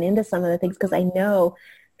digging into some of the things, because I know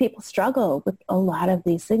people struggle with a lot of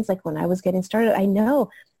these things. Like when I was getting started, I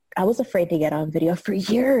know I was afraid to get on video. For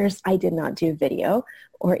years, I did not do video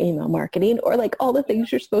or email marketing or all the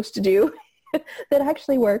things you're supposed to do that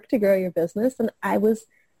actually work to grow your business. And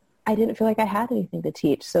I didn't feel like I had anything to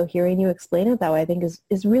teach. So hearing you explain it that way, I think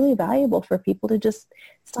is really valuable for people to just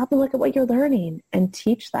stop and look at what you're learning and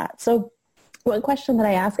teach that. So one question that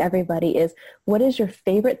I ask everybody is, what is your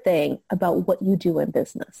favorite thing about what you do in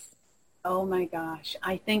business? Oh my gosh.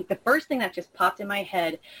 I think the first thing that just popped in my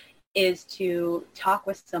head is to talk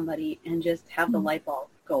with somebody and just have the light bulb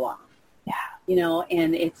go off. Yeah. You know,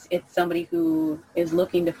 and it's somebody who is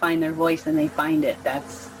looking to find their voice and they find it.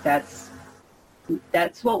 That's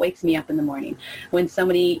what wakes me up in the morning. When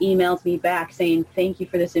somebody emails me back saying, thank you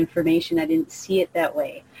for this information, I didn't see it that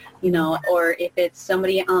way. You know, or if it's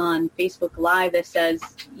somebody on Facebook Live that says,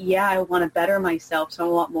 yeah, I want to better myself, so I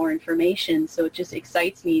want more information. So it just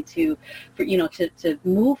excites me to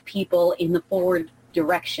move people in the forward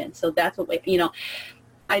direction. So that's what, you know,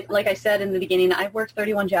 like I said in the beginning, I've worked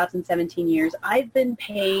 31 jobs in 17 years. I've been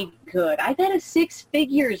paid good. I've had a 6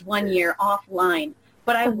 figures one year offline,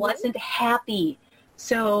 but I wasn't happy.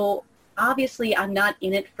 So obviously I'm not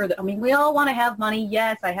in it for we all want to have money.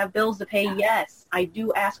 Yes. I have bills to pay. Yes. I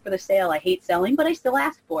do ask for the sale. I hate selling, but I still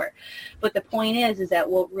ask for it. But the point is that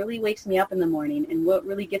what really wakes me up in the morning and what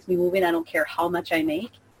really gets me moving, I don't care how much I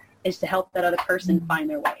make, is to help that other person find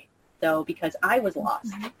their way. So because I was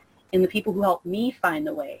lost, and the people who helped me find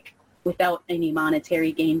the way without any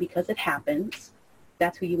monetary gain, because it happens,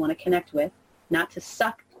 that's who you want to connect with, not to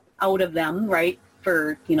suck out of them, right,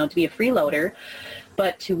 for, to be a freeloader,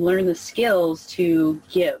 but to learn the skills to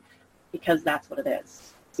give, because that's what it is.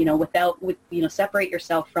 Separate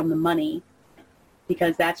yourself from the money,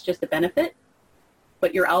 because that's just a benefit,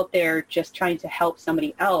 but you're out there just trying to help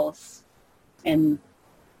somebody else, and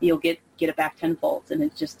you'll get it back tenfold. And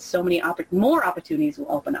it's just so many more opportunities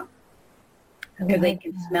will open up, because they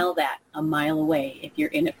can smell that a mile away if you're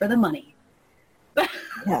in it for the money.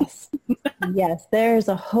 Yes. Yes. There's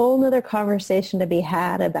a whole nother conversation to be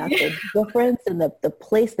had about the difference in the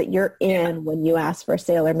place that you're in when you ask for a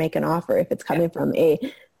sale or make an offer. If it's coming from a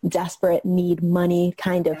desperate need money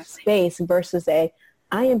kind of space versus I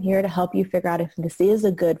am here to help you figure out if this is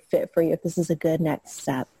a good fit for you, if this is a good next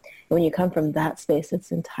step. And when you come from that space,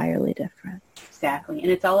 it's entirely different. Exactly.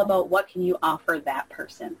 And it's all about what can you offer that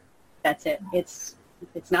person. That's it.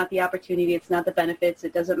 It's not the opportunity. It's not the benefits.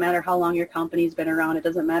 It doesn't matter how long your company's been around. It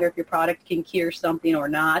doesn't matter if your product can cure something or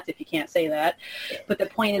not, if you can't say that. But the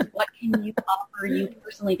point is, what can you offer you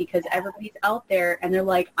personally? Because everybody's out there and they're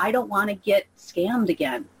like, I don't want to get scammed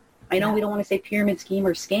again. I know we don't want to say pyramid scheme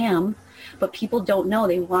or scam, but people don't know.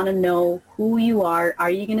 They want to know who you are. Are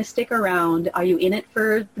you going to stick around? Are you in it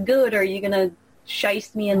for the good? Or are you going to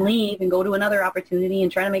shiest me and leave and go to another opportunity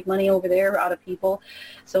and try to make money over there out of people?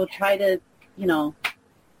 So try to,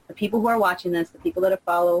 the people who are watching this, the people that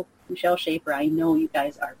follow Michelle Schaefer, I know you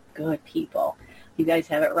guys are good people. You guys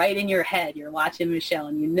have it right in your head. You're watching Michelle,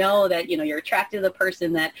 and you know that, you're attracted to the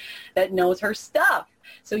person that knows her stuff.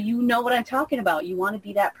 So you know what I'm talking about. You want to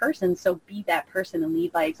be that person, so be that person and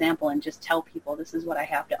lead by example and just tell people this is what I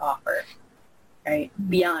have to offer, right?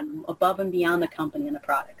 Above and beyond the company and the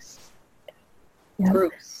products. Yep.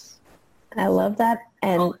 Bruce. I love that.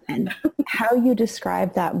 And how you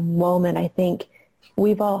describe that moment, I think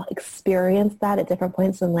we've all experienced that at different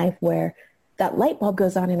points in life where that light bulb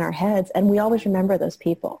goes on in our heads, and we always remember those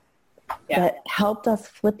people that helped us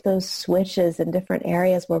flip those switches in different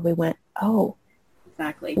areas where we went, oh,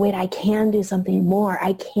 exactly. Wait, I can do something more.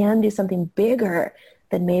 I can do something bigger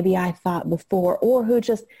than maybe I thought before, or who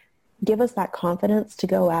just give us that confidence to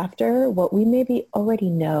go after what we maybe already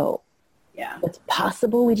know. Yeah. It's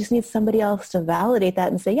possible. We just need somebody else to validate that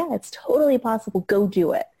and say, yeah, it's totally possible. Go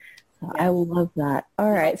do it. So I love that. All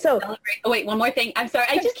right. So wait, one more thing. I'm sorry.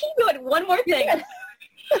 I just keep doing one more thing.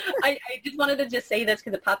 I just wanted to just say this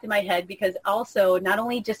because it popped in my head, because also not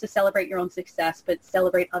only just to celebrate your own success, but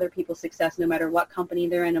celebrate other people's success, no matter what company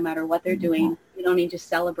they're in, no matter what they're doing. You don't need to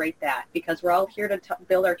celebrate that, because we're all here to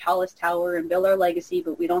build our tallest tower and build our legacy,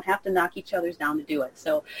 but we don't have to knock each other's down to do it.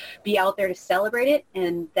 So be out there to celebrate it,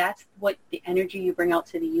 and that's what the energy you bring out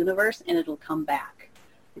to the universe, and it'll come back.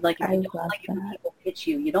 Like if you don't like it when people pitch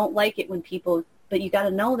you, you don't like it when people, but you got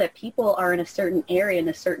to know that people are in a certain area, in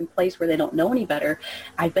a certain place where they don't know any better.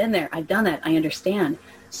 I've been there. I've done that. I understand.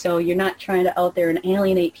 So you're not trying to out there and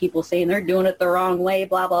alienate people saying they're doing it the wrong way,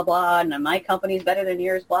 blah, blah, blah, and my company's better than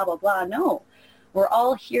yours, blah, blah, blah. No, we're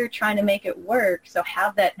all here trying to make it work. So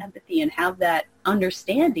have that empathy and have that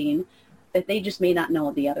understanding that they just may not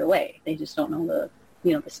know the other way. They just don't know the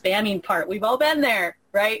spamming part. We've all been there,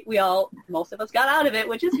 right? Most of us got out of it,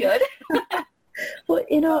 which is good. Well,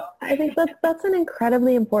 I think that's an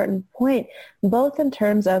incredibly important point, both in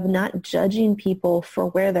terms of not judging people for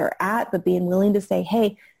where they're at, but being willing to say,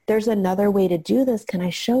 hey, there's another way to do this. Can I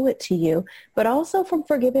show it to you? But also from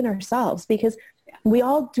forgiving ourselves, because we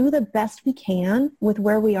all do the best we can with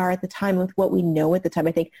where we are at the time, with what we know at the time.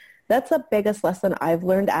 I think that's the biggest lesson I've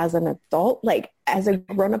learned as an adult, like as a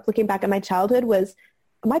grown-up looking back at my childhood, was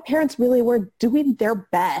my parents really were doing their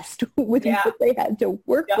best with what they had to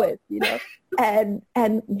work with, and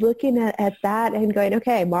looking at that and going,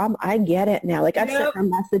 okay, Mom, I get it now. Like I've sent her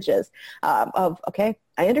messages of, okay,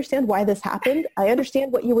 I understand why this happened. I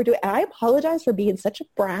understand what you were doing. And I apologize for being such a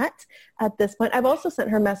brat at this point. I've also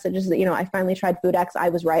sent her messages that, I finally tried Food X. I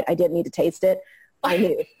was right. I didn't need to taste it. I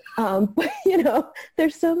knew. But,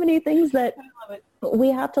 there's so many things that we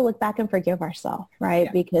have to look back and forgive ourselves, right?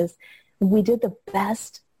 Yeah. Because we did the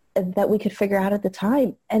best that we could figure out at the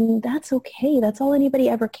time. And that's okay. That's all anybody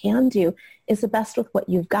ever can do is the best with what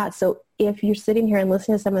you've got. So if you're sitting here and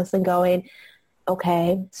listening to some of this and going,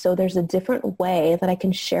 okay, so there's a different way that I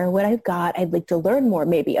can share what I've got. I'd like to learn more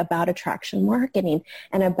maybe about attraction marketing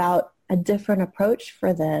and about a different approach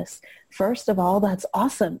for this. First of all, that's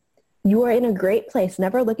awesome. You are in a great place.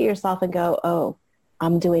 Never look at yourself and go, oh,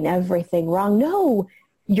 I'm doing everything wrong. No,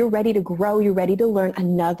 you're ready to grow. You're ready to learn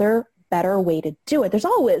another better way to do it. There's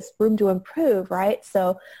always room to improve, right?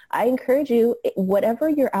 So I encourage you, whatever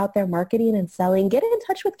you're out there marketing and selling, get in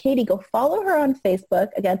touch with Kati. Go follow her on Facebook.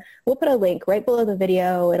 Again, we'll put a link right below the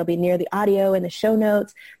video. It'll be near the audio in the show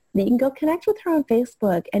notes. You can go connect with her on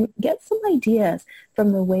Facebook and get some ideas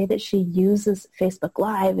from the way that she uses Facebook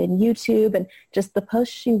Live and YouTube and just the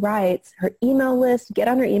posts she writes, her email list. Get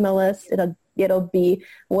on her email list. It'll be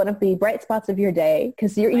one of the bright spots of your day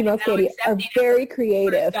because your emails, Kati, are very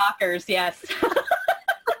creative. Stalkers, yes.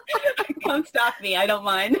 Come stalk me. I don't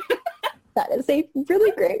mind. That is a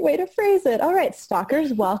really great way to phrase it. All right,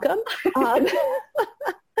 stalkers, welcome.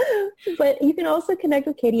 But you can also connect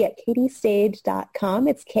with Kati at katistage.com.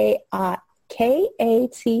 It's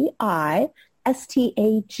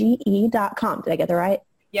KATISTAGE.com. Did I get that right?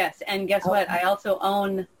 Yes, and guess what? I also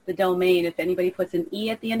own the domain. If anybody puts an E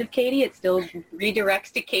at the end of Kati, it still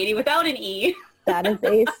redirects to Kati without an E. That is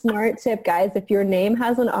a smart tip, guys. If your name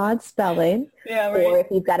has an odd spelling, or if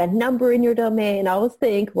you've got a number in your domain, always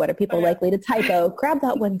think, what are people likely to typo? Grab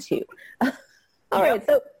that one too. All right,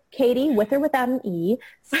 so Kati, with or without an E,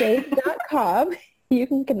 stage.com. You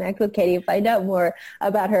can connect with Kati and find out more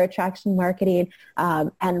about her attraction marketing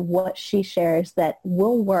and what she shares that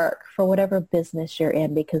will work for whatever business you're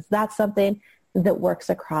in, because that's something that works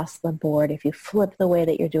across the board. If you flip the way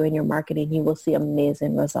that you're doing your marketing, you will see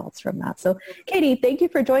amazing results from that. So, Kati, thank you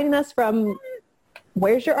for joining us from,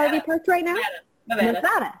 where's your RV parked right now?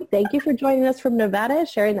 Nevada. Thank you for joining us from Nevada,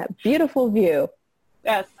 sharing that beautiful view.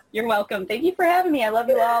 Yes. You're welcome. Thank you for having me. I love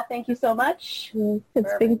you all. Thank you so much.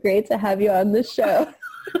 It's been great to have you on the show.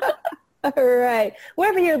 All right.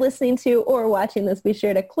 Wherever you're listening to or watching this, be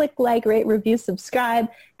sure to click like, rate, review, subscribe,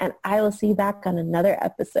 and I will see you back on another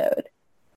episode.